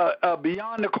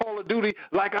beyond the call of duty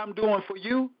like I'm doing for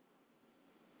you.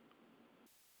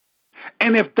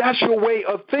 And if that's your way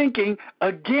of thinking,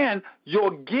 again,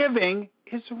 your giving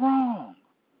is wrong.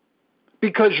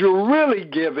 Because you're really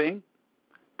giving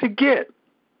to get.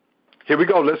 Here we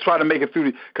go. Let's try to make it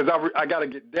through, because I got to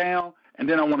get down, and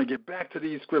then I want to get back to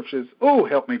these scriptures. Oh,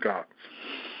 help me, God.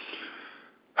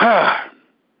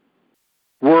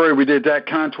 Worry, we did that.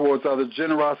 Kind towards others.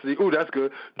 Generosity. Ooh, that's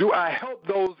good. Do I help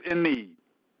those in need?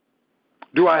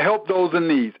 Do I help those in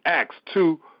need? Acts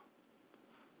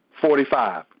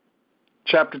 2:45.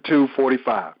 Chapter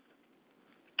 2:45.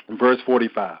 Verse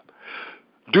 45.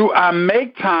 Do I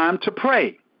make time to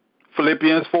pray?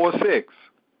 Philippians 4:6.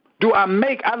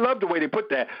 I love the way they put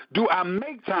that. Do I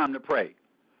make time to pray?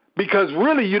 Because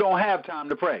really you don't have time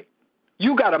to pray.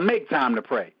 You got to make time to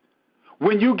pray.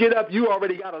 When you get up, you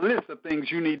already got a list of things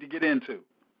you need to get into.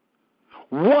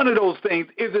 One of those things,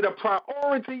 is it a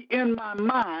priority in my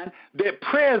mind that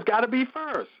prayer's got to be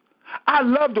first? I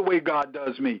love the way God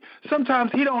does me.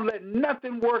 Sometimes he don't let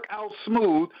nothing work out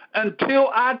smooth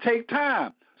until I take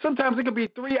time. Sometimes it could be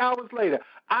 3 hours later.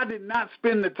 I did not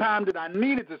spend the time that I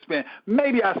needed to spend.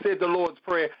 Maybe I said the Lord's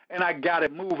Prayer and I got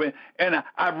it moving, and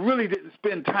I really didn't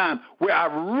spend time where I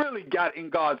really got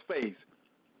in God's face.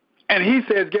 And he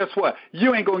says, guess what?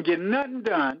 You ain't going to get nothing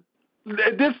done.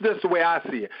 This is the way I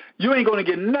see it. You ain't going to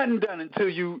get nothing done until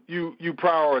you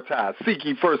prioritize, seek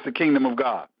ye first the kingdom of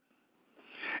God.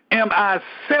 Am I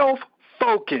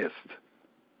self-focused?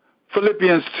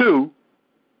 Philippians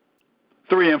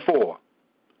 2:3 and 4.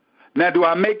 Now, do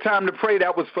I make time to pray?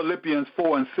 That was Philippians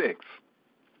 4 and 6.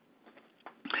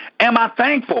 Am I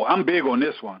thankful? I'm big on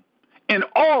this one. In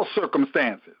all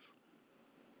circumstances.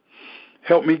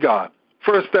 Help me, God.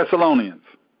 1 Thessalonians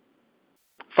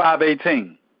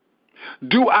 5:18.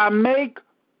 Do I make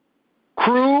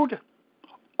crude,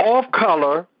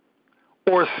 off-color,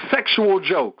 or sexual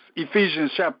jokes?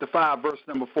 Ephesians chapter 5, verse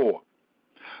number 4.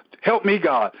 Help me,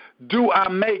 God. Do I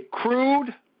make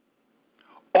crude,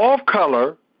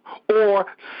 off-color, or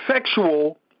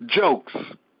sexual jokes?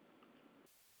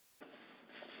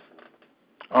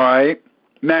 All right.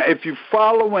 Now, if you're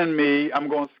following me, I'm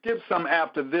going to skip some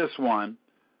after this one.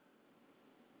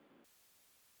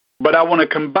 But I want to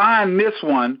combine this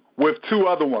one with two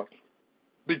other ones,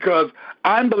 because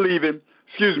I'm believing,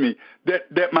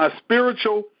 that my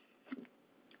spiritual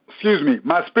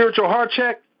heart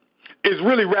check is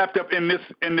really wrapped up in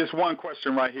this one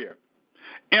question right here.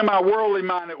 Am I worldly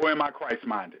minded or am I Christ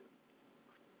minded?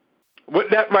 With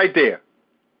that right there.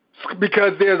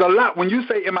 Because there's a lot. When you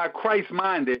say, am I Christ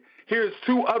minded, here's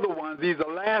two other ones. These are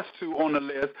the last two on the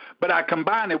list, but I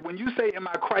combine it. When you say, am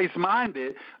I Christ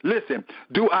minded, listen,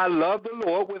 do I love the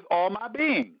Lord with all my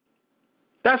being?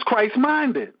 That's Christ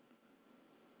minded.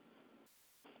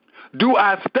 Do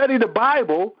I study the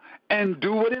Bible and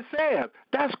do what it says?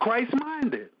 That's Christ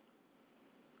minded.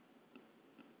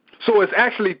 So it's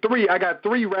actually three. I got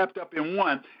three wrapped up in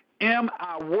one. Am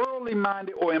I worldly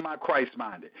minded or am I Christ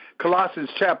minded? Colossians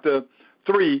chapter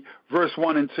 3, verse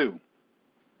 1 and 2.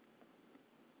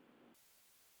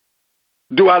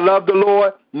 Do I love the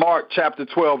Lord? Mark chapter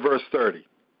 12, verse 30.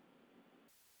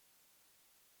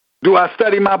 Do I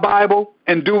study my Bible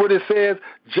and do what it says?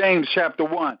 James chapter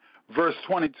 1, verse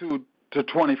 22 to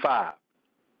 25.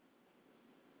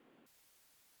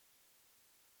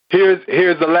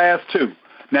 Here's the last two.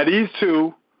 Now these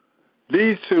two,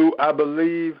 I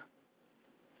believe,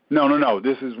 no,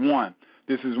 this is one.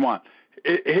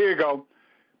 Here you go.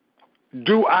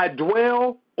 Do I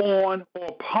dwell on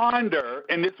or ponder,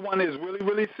 and this one is really,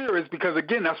 really serious because,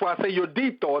 again, that's why I say your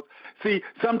deep thoughts. See,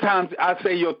 sometimes I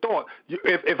say your thought.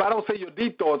 If I don't say your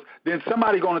deep thoughts, then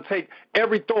somebody's going to take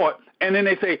every thought, and then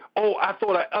they say, oh, I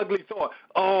thought an ugly thought.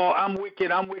 Oh, I'm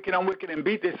wicked, and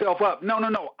beat themselves up. No.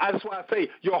 That's why I say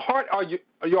your heart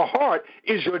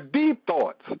is your deep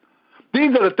thoughts.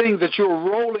 These are the things that you're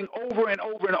rolling over and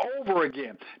over and over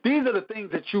again. These are the things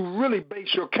that you really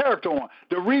base your character on.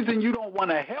 The reason you don't want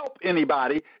to help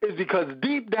anybody is because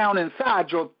deep down inside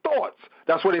your thoughts,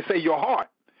 that's what they say, your heart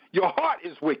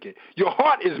is wicked. Your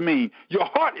heart is mean. Your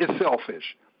heart is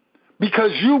selfish.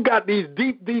 Because you got these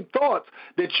deep, deep thoughts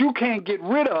that you can't get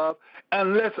rid of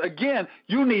unless, again,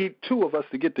 you need two of us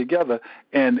to get together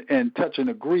and touch and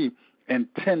agree, and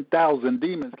 10,000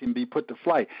 demons can be put to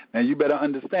flight. Now, you better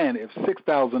understand, if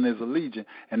 6,000 is a legion,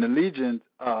 and the legion,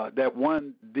 that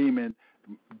one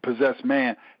demon-possessed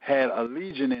man had a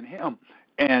legion in him,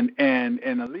 and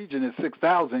a legion is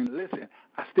 6,000, listen,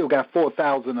 I still got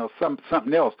 4,000 or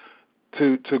something else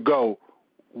to go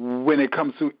when it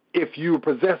comes to if you're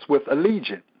possessed with a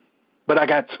legion. But I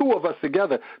got two of us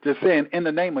together just saying, in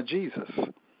the name of Jesus,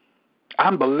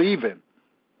 I'm believing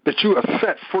that you are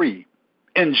set free.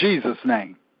 In Jesus'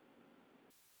 name.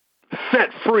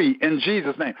 Set free in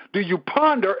Jesus' name. Do you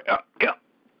ponder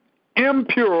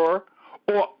impure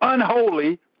or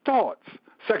unholy thoughts?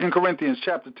 2 Corinthians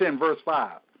chapter 10, verse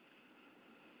 5.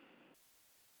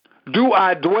 Do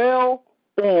I dwell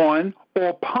on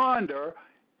or ponder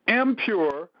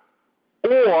impure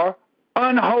or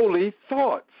unholy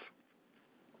thoughts?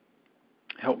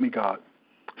 Help me, God.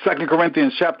 2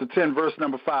 Corinthians chapter 10, verse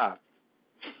number 5.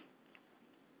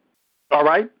 All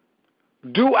right?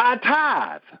 Do I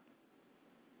tithe?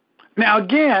 Now,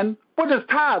 again, what does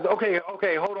tithe? Okay,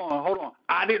 hold on.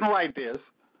 I didn't write this,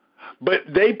 but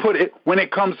they put it, when it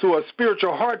comes to a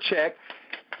spiritual heart check,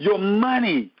 your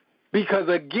money. Because,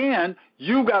 again,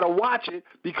 you got to watch it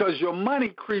because your money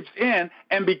creeps in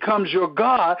and becomes your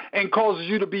God and causes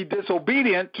you to be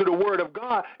disobedient to the word of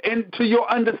God and to your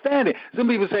understanding. Some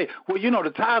people say, well, the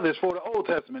tithe is for the Old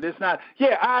Testament. It's not.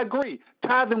 Yeah, I agree.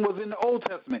 Tithing was in the Old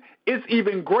Testament. It's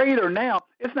even greater now.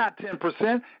 It's not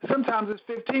 10%. Sometimes it's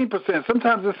 15%.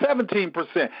 Sometimes it's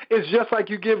 17%. It's just like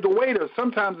you give the waiter.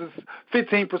 Sometimes it's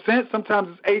 15%.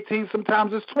 Sometimes it's 18%.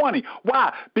 Sometimes it's 20%.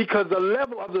 Why? Because the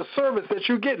level of the service that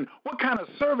you're getting. What kind of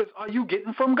service are you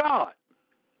getting from God?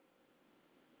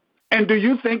 And do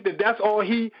you think that that's all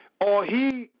he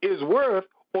is worth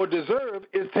or deserve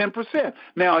is 10%?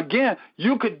 Now, again,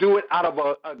 you could do it out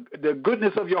of the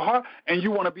goodness of your heart, and you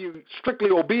want to be strictly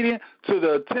obedient to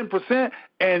the 10%,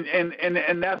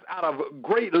 and that's out of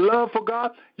great love for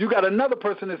God. You got another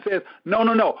person that says,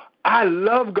 no, I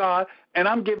love God, and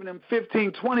I'm giving him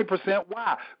 15, 20%.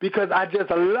 Why? Because I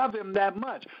just love him that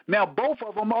much. Now, both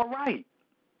of them are right.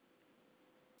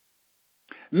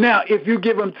 Now, if you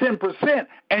give them 10%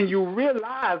 and you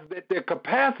realize that their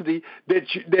capacity that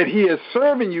he is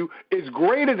serving you is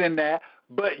greater than that,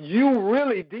 but you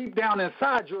really deep down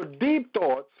inside, your deep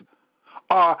thoughts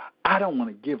are, I don't want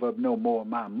to give up no more of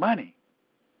my money,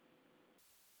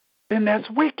 then that's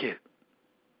wicked.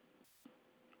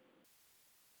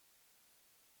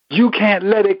 You can't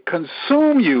let it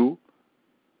consume you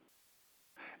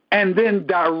and then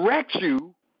direct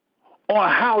you on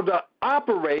how to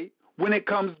operate when it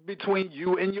comes between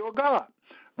you and your God.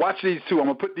 Watch these two. I'm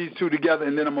going to put these two together,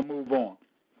 and then I'm going to move on.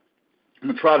 I'm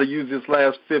going to try to use this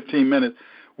last 15 minutes,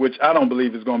 which I don't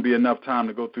believe is going to be enough time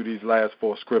to go through these last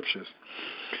 4 scriptures.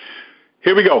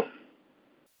 Here we go.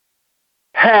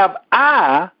 Have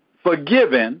I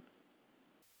forgiven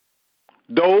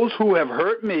those who have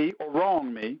hurt me or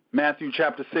wronged me? Matthew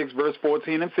chapter 6, verse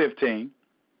 14 and 15.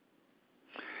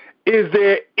 Is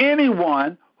there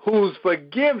anyone whose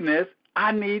forgiveness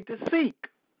I need to seek?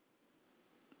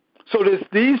 So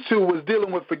these two was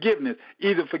dealing with forgiveness,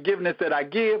 either forgiveness that I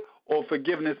give or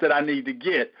forgiveness that I need to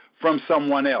get from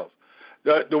someone else.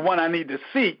 The one I need to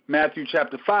seek, Matthew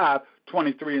chapter 5,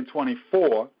 23 and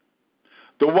 24.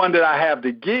 The one that I have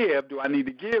to give, do I need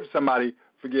to give somebody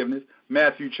forgiveness?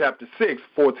 Matthew chapter 6,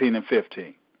 14 and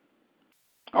 15.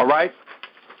 All right?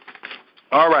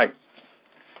 All right.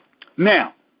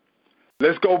 Now,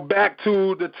 let's go back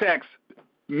to the text,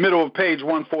 middle of page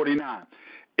 149.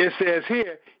 It says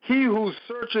here, he who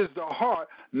searches the heart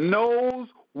knows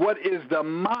what is the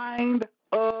mind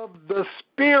of the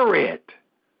Spirit.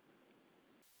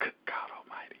 Good God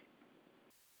Almighty.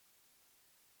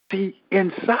 See,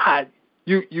 inside,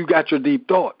 you got your deep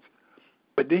thoughts,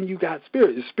 but then you got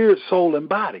spirit, your spirit, soul, and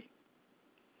body.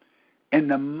 And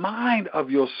the mind of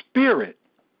your spirit,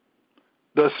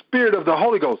 the Spirit of the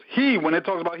Holy Ghost, He, when it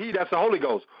talks about He, that's the Holy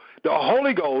Ghost. The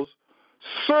Holy Ghost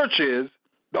searches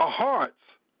the hearts,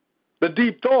 the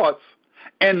deep thoughts,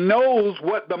 and knows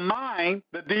what the mind,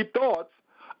 the deep thoughts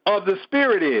of the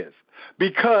Spirit is,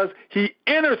 because He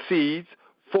intercedes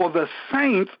for the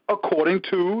saints according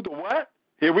to the what?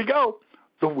 Here we go.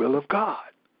 The will of God.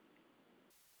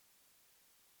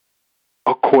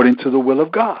 According to the will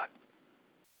of God.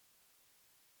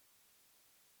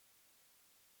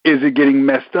 Is it getting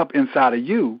messed up inside of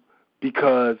you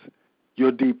because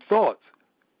your deep thoughts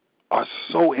are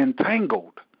so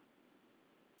entangled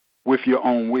with your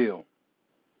own will?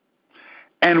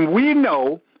 And we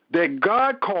know that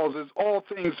God causes all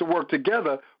things to work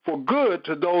together for good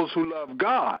to those who love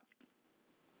God.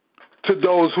 To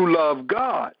those who love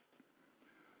God.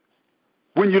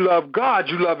 When you love God,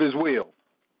 you love His will.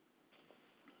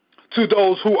 To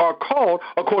those who are called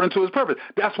according to His purpose.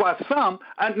 That's why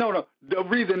the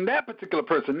reason that particular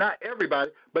person, not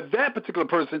everybody, but that particular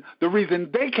person, the reason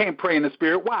they can't pray in the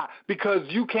Spirit, why? Because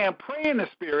you can't pray in the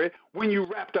Spirit when you're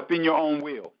wrapped up in your own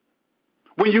will.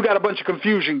 When you got a bunch of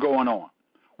confusion going on.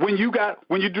 When you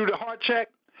do the heart check,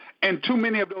 and too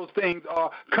many of those things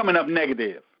are coming up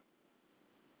negative.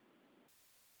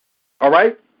 All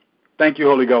right? Thank you,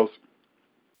 Holy Ghost.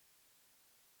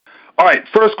 All right,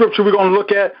 first scripture we're going to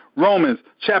look at, Romans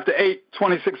chapter 8,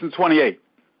 26 and 28.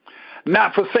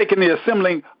 Not forsaking the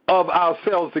assembling of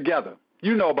ourselves together.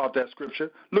 You know about that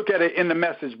scripture. Look at it in the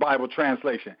Message Bible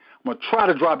translation. I'm going to try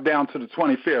to drop down to the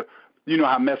 25th. You know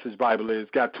how Message Bible is.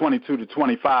 Got 22 to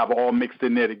 25 all mixed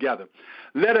in there together.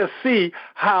 Let us see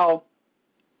how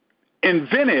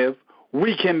inventive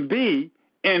we can be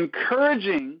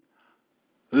encouraging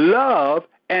love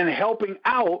and helping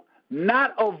out,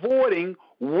 not avoiding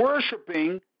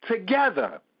worshiping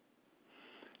together,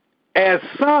 as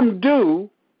some do,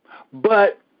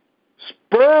 but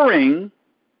spurring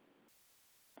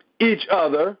each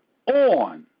other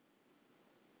on,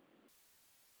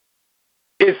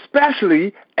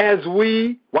 especially as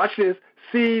we, watch this,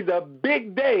 see the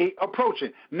big day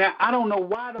approaching. Now, I don't know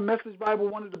why the Message Bible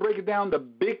wanted to break it down, the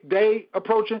big day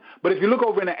approaching, but if you look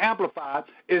over in the Amplified,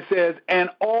 it says,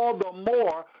 and all the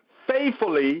more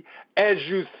faithfully as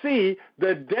you see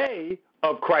the day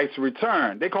of Christ's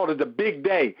return. They call it the big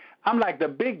day. I'm like, the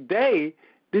big day?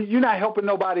 You're not helping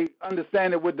nobody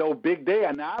understand it with the big day.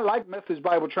 Now, I like Message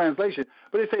Bible translation,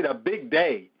 but they say the big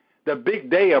day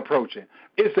approaching.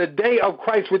 It's the day of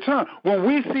Christ's return. When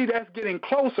we see that's getting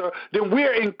closer, then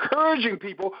we're encouraging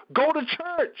people, go to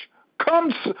church.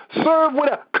 Come serve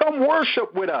with us. Come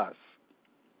worship with us.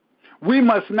 We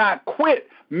must not quit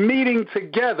meeting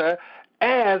together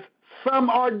as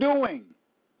some are doing.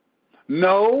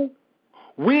 No,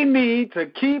 we need to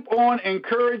keep on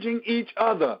encouraging each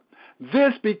other.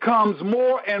 This becomes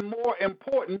more and more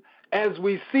important as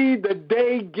we see the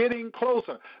day getting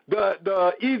closer.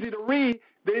 The easy to read,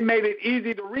 they made it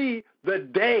easy to read the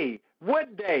day.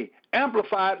 What day?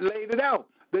 Amplified laid it out.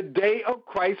 The day of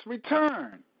Christ's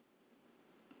return.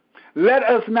 Let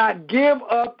us not give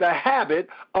up the habit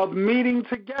of meeting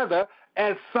together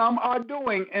as some are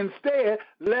doing. Instead,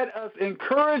 let us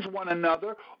encourage one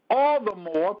another all the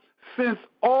more, since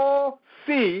all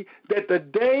see that the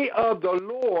day of the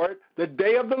Lord,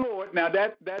 now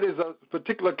that is a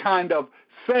particular kind of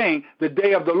saying, the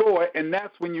day of the Lord, and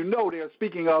that's when you know they're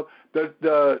speaking of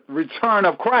the return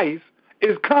of Christ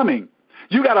is coming.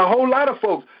 You got a whole lot of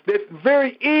folks that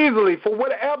very easily, for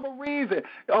whatever reason,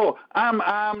 I'm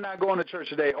not going to church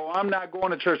today, or I'm not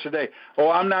going to church today,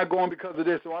 or I'm not going because of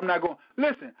this, or I'm not going.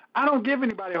 Listen, I don't give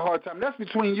anybody a hard time. That's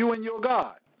between you and your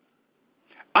God.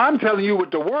 I'm telling you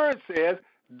what the Word says.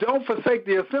 Don't forsake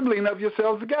the assembling of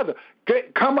yourselves together.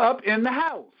 Come up in the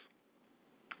house.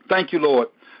 Thank you, Lord.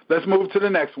 Let's move to the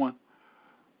next one.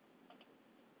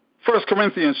 1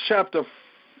 Corinthians chapter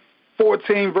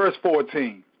 14, verse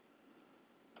 14.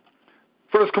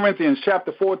 1 Corinthians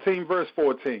chapter 14, verse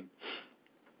 14.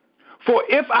 For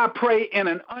if I pray in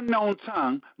an unknown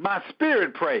tongue, my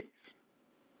spirit prays.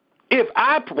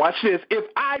 Watch this, if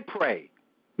I pray,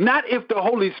 not if the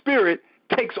Holy Spirit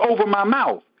takes over my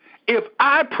mouth. If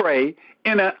I pray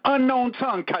in an unknown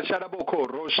tongue,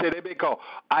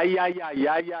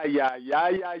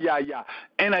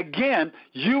 and again,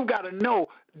 you got to know,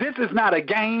 this is not a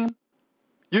game.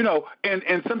 You know,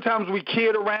 and sometimes we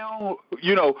kid around,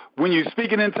 you know, when you're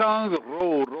speaking in tongues,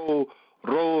 row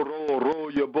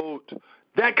your boat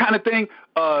That kind of thing.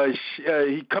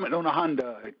 He coming on a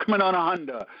Honda.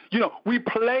 We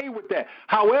play with that.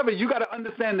 However, you got to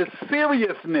understand the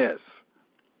seriousness.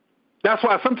 That's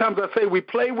why sometimes I say we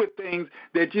play with things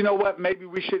that, you know what, maybe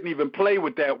we shouldn't even play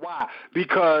with that. Why?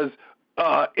 Because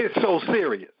it's so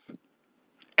serious.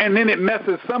 And then it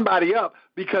messes somebody up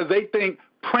because they think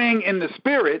praying in the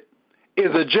Spirit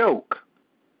is a joke.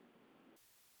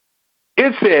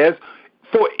 It says,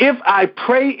 for if I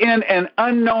pray in an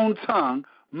unknown tongue,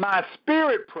 my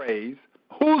spirit prays.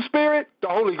 Whose spirit? The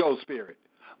Holy Ghost spirit.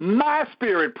 My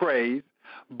spirit prays,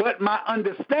 but my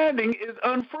understanding is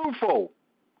unfruitful.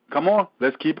 Come on,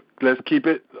 let's keep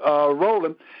it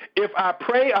rolling. If I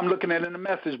pray, I'm looking at it in the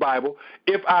Message Bible.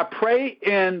 If I pray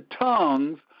in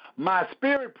tongues, my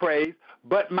spirit prays,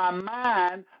 but my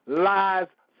mind lies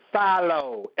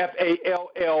fallow.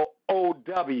 Fallow.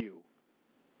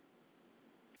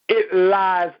 It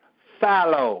lies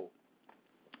fallow.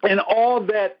 And all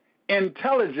that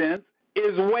intelligence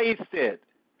is wasted.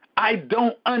 I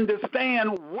don't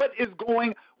understand what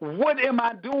am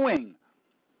I doing?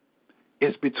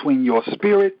 It's between your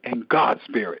spirit and God's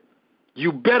spirit.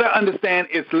 You better understand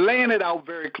it's laying it out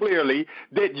very clearly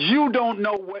that you don't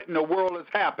know what in the world is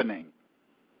happening.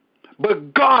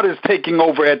 But God is taking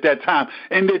over at that time,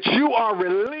 and that you are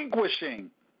relinquishing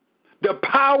the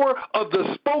power of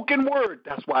the spoken word.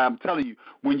 That's why I'm telling you,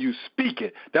 when you speak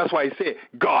it, that's why he said,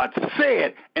 God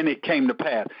said, and it came to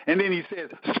pass. And then he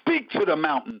says, speak to the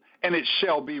mountain, and it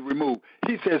shall be removed.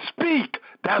 He says, speak.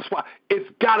 That's why it's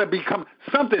got to become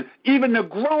something. Even the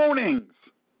groanings,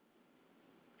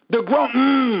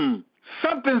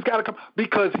 something's got to come,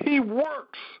 because he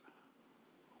works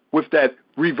with that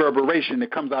reverberation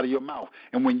that comes out of your mouth.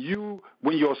 And when your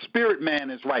spirit man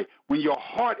is right, when your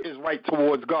heart is right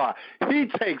towards God, he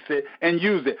takes it and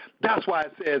uses it. That's why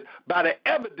it says, by the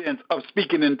evidence of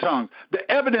speaking in tongues. The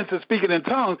evidence of speaking in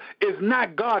tongues is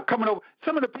not God coming over.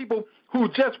 Some of the people who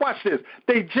watch this,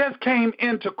 they just came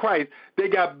into Christ.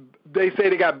 They say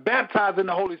they got baptized in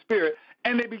the Holy Spirit,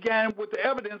 and they began with the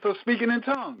evidence of speaking in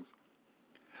tongues.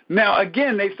 Now,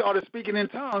 again, they started speaking in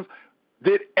tongues.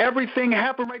 Did everything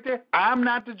happen right there? I'm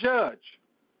not the judge.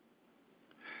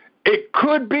 It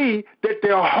could be that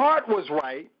their heart was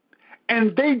right,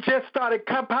 and they just started.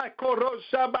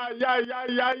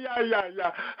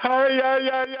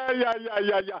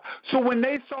 So when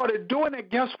they started doing it,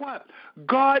 guess what?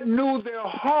 God knew their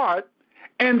heart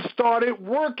and started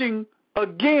working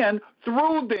again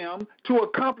through them to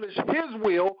accomplish his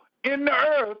will in the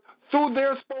earth through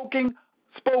their spoken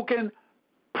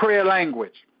prayer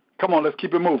language. Come on, let's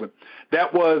keep it moving.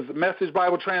 That was Message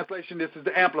Bible Translation. This is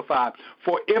the Amplified.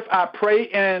 For if I pray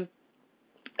in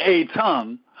a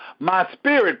tongue, my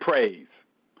spirit prays.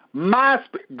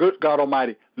 Good God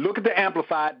Almighty. Look at the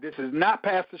Amplified. This is not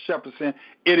Pastor Shepardson.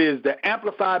 It is the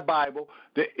Amplified Bible,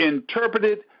 the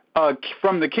interpreted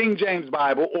from the King James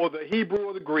Bible or the Hebrew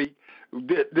or the Greek.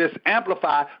 This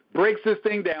Amplified breaks this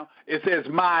thing down. It says,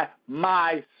 my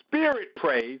spirit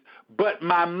prays, but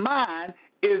my mind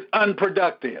is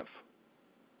unproductive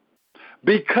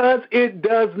because it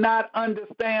does not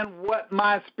understand what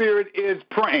my spirit is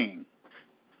praying.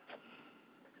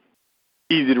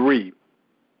 Easy to read.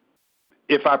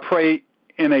 If I pray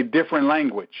in a different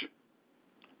language,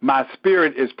 my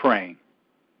spirit is praying,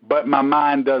 but my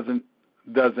mind does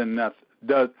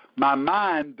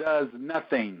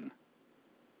nothing.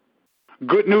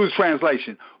 Good News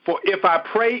Translation. For if I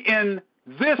pray in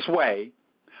this way,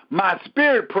 my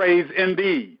spirit prays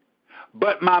indeed,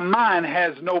 but my mind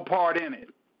has no part in it.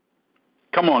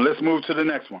 Come on, let's move to the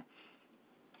next one.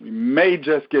 We may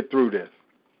just get through this.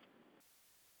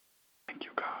 Thank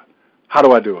you, God. How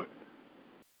do I do it?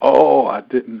 Oh, I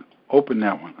didn't open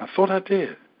that one. I thought I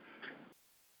did.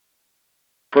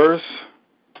 1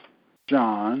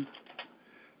 John,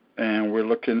 and we're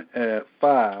looking at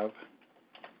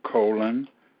 5:14-15.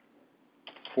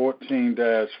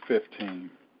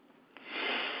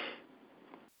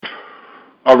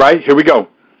 All right, here we go.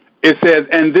 It says,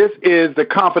 and this is the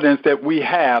confidence that we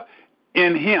have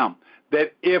in him,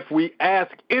 that if we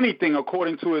ask anything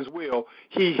according to his will,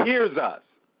 he hears us.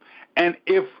 And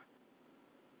if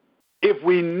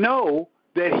we know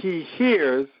that he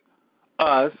hears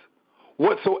us,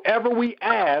 whatsoever we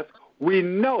ask, we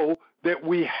know that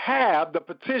we have the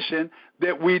petition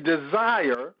that we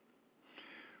desire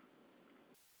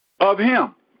of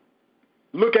him.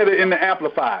 Look at it in the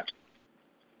Amplified.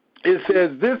 It says,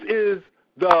 this is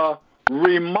the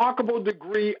remarkable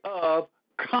degree of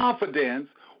confidence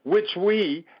which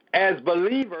we as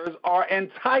believers are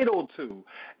entitled to,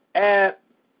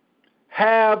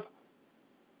 have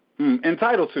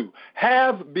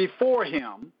before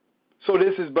him, So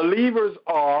this is believers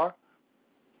are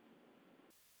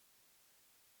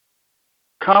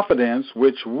confidence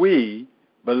which we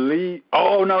believe.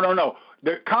 Oh, no, no, no.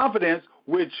 The confidence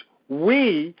which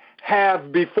we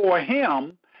have before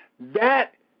him,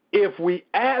 that if we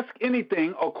ask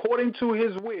anything according to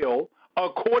his will,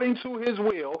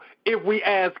 if we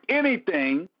ask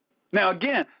anything. Now,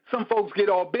 again, some folks get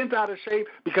all bent out of shape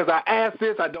because I ask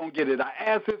this, I don't get it. I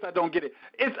ask this, I don't get it.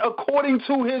 It's according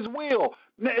to his will.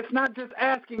 It's not just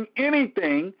asking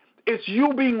anything. It's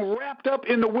you being wrapped up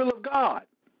in the will of God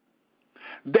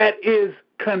that is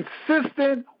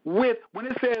consistent with, when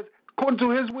it says according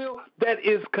to his will, that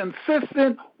is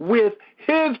consistent with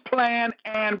his plan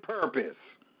and purpose.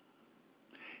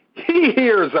 He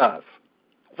hears us.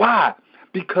 Why?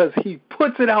 Because he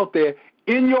puts it out there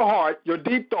in your heart, your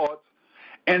deep thoughts,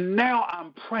 and now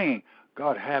I'm praying,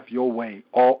 God, have your way.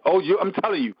 I'm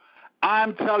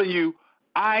telling you,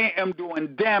 I am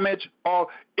doing damage.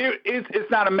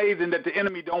 It's not amazing that the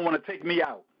enemy don't want to take me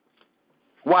out.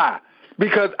 Why?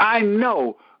 Because I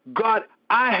know, God,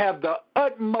 I have the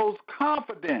utmost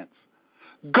confidence.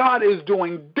 God is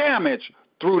doing damage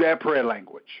through that prayer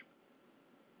language.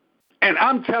 And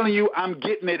I'm telling you, I'm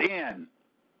getting it in.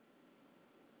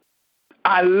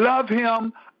 I love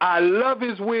him. I love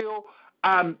his will.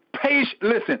 I'm patient.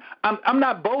 Listen, I'm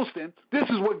not boasting. This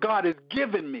is what God has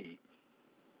given me.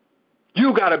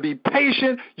 You got to be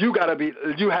patient. You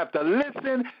have to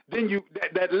listen. Then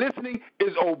that listening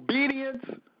is obedience.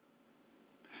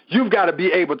 You've got to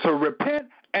be able to repent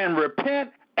and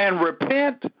repent and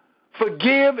repent.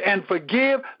 Forgive and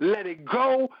forgive, let it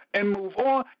go and move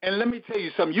on. And let me tell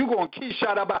you something. You're going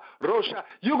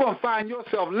to find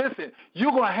yourself, listen,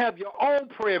 you're going to have your own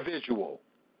prayer visual.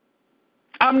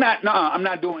 I'm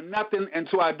not doing nothing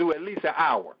until I do at least an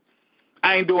hour.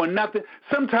 I ain't doing nothing.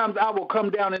 Sometimes I will come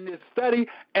down in this study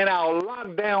and I'll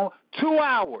lock down 2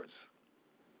 hours.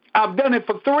 I've done it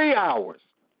for 3 hours.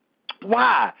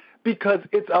 Why? Because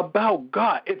it's about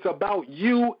God. It's about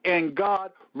you and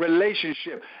God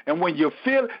relationship. And when you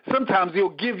feel, sometimes he'll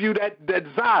give you that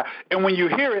desire. And when you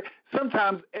hear it,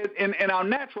 sometimes in our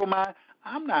natural mind,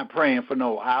 I'm not praying for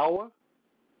no hour.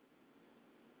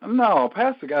 No,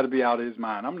 pastor got to be out of his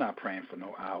mind. I'm not praying for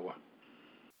no hour.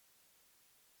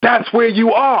 That's where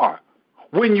you are.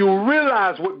 When you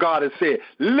realize what God has said.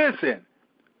 Listen,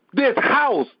 this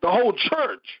house, the whole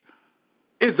church,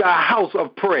 is a house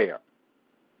of prayer.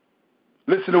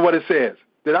 Listen to what it says.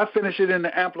 Did I finish it in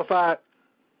the Amplified?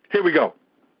 Here we go.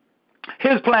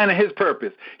 His plan and his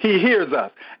purpose. He hears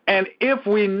us. And if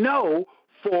we know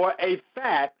for a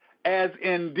fact, as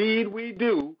indeed we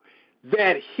do,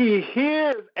 that he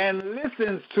hears and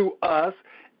listens to us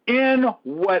in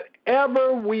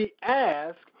whatever we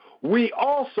ask, we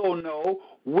also know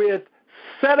with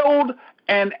settled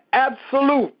and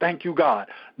absolute, thank you, God,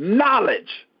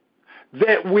 knowledge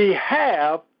that we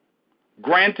have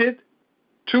granted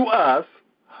to us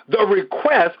the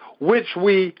request which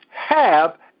we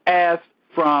have asked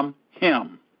from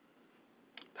him.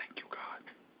 Thank you, God.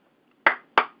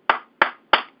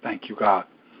 Thank you, God.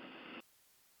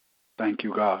 Thank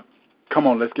you, God. Come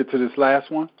on, let's get to this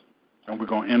last one, and we're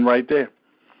going to end right there.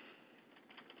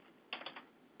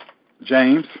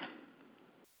 James,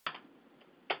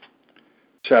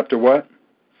 chapter what?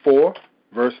 4,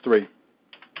 verse 3.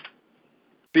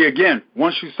 See, again,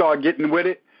 once you start getting with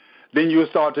it, then you'll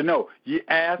start to know. Ye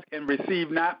ask and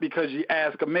receive not because ye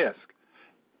ask amiss,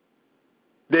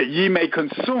 that ye may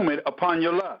consume it upon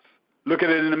your lust. Look at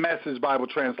it in the Message Bible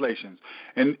translations.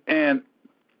 No,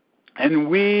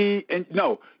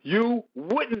 you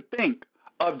wouldn't think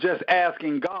of just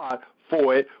asking God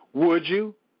for it, would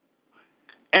you?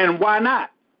 And why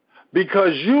not?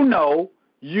 Because you know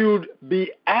you'd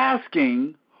be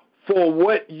asking for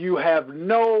what you have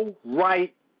no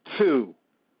right to.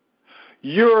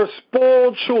 You're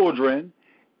spoiled children,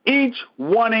 each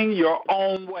wanting your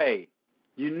own way.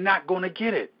 You're not going to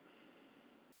get it.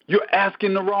 You're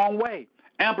asking the wrong way.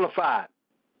 Amplified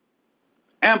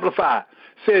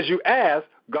says you ask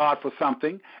God for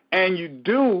something and you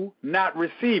do not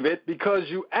receive it because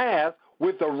you ask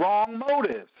with the wrong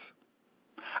motives,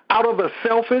 out of a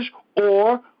selfish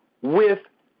or with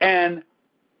an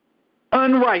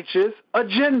unrighteous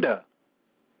agenda,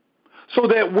 so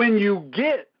that when you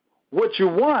get what you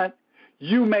want,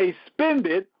 you may spend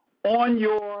it on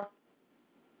your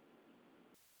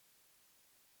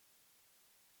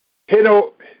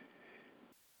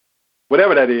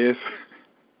whatever that is.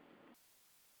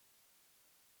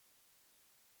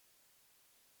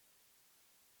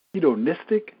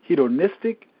 Hedonistic.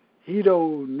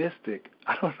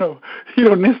 I don't know.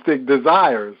 Hedonistic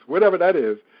desires, whatever that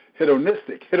is.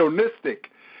 Hedonistic.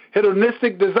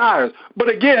 hedonistic desires. But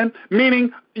again,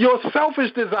 meaning your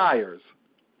selfish desires.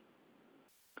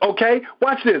 Okay?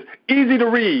 Watch this. Easy to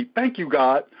read. Thank you,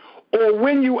 God. Or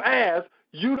when you ask,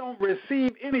 you don't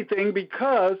receive anything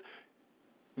because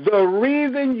the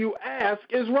reason you ask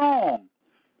is wrong.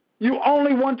 You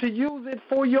only want to use it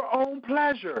for your own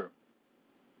pleasure.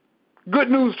 Good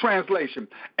News Translation.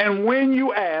 And when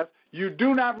you ask, you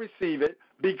do not receive it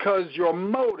because your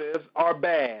motives are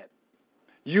bad.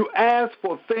 You ask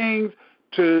for things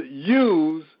to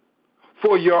use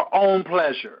for your own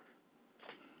pleasure.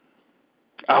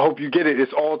 I hope you get it.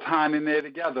 It's all tying in there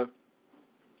together.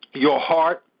 Your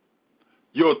heart,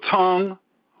 your tongue.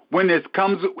 When it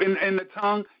comes in the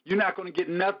tongue, you're not going to get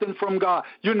nothing from God.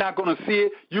 You're not going to see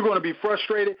it. You're going to be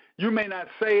frustrated. You may not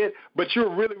say it, but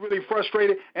you're really, really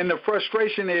frustrated. And the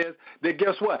frustration is that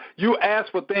guess what? You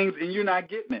ask for things and you're not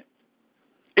getting it.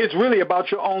 It's really about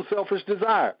your own selfish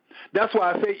desire. That's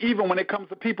why I say even when it comes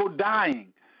to people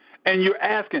dying and you're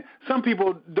asking, some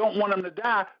people don't want them to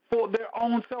die for their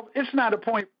own self. It's not a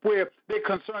point where they're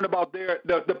concerned about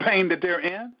the pain that they're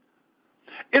in.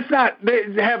 It's not, they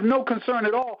have no concern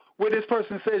at all where this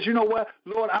person says, you know what,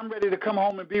 Lord, I'm ready to come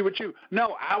home and be with you.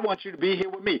 No, I want you to be here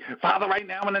with me. Father, right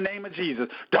now in the name of Jesus,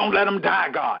 don't let them die,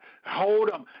 God.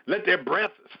 Hold them. Let their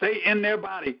breath stay in their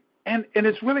body. And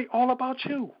it's really all about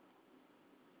you.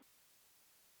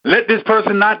 Let this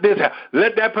person not this.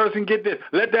 Let that person get this.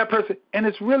 Let that person. And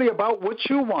it's really about what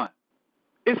you want.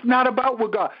 It's not about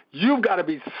what God. You've got to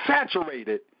be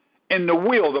saturated in the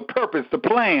will, the purpose, the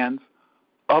plans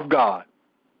of God.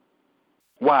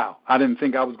 Wow, I didn't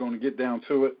think I was going to get down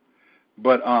to it,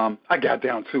 but I got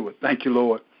down to it. Thank you,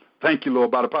 Lord. Thank you,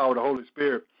 Lord, by the power of the Holy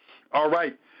Spirit. All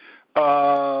right,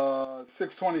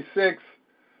 6/26,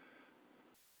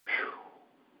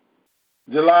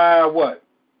 July what?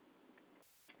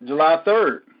 July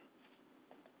 3rd.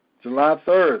 July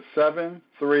 3rd,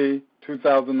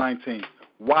 7/3/2019.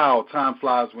 Wow, time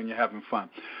flies when you're having fun.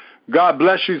 God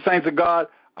bless you, saints of God.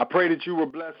 I pray that you were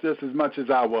blessed just as much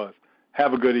as I was.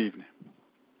 Have a good evening.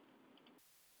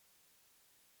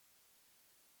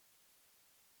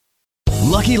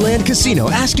 Lucky Land Casino,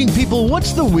 asking people,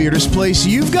 what's the weirdest place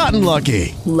you've gotten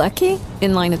lucky? Lucky?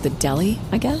 In line at the deli,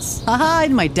 I guess? Aha,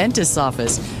 in my dentist's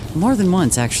office. More than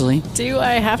once, actually. Do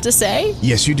I have to say?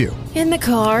 Yes, you do. In the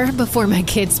car before my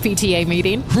kids' PTA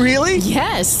meeting. Really?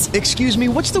 Yes. Excuse me,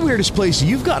 what's the weirdest place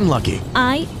you've gotten lucky?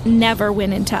 I never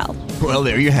win and tell. Well,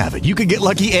 there you have it. You can get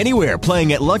lucky anywhere,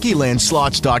 playing at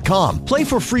LuckyLandSlots.com. Play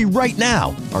for free right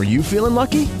now. Are you feeling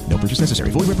lucky? No purchase necessary.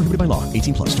 Void where prohibited by law.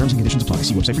 18+. Terms and conditions apply.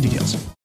 See website for details.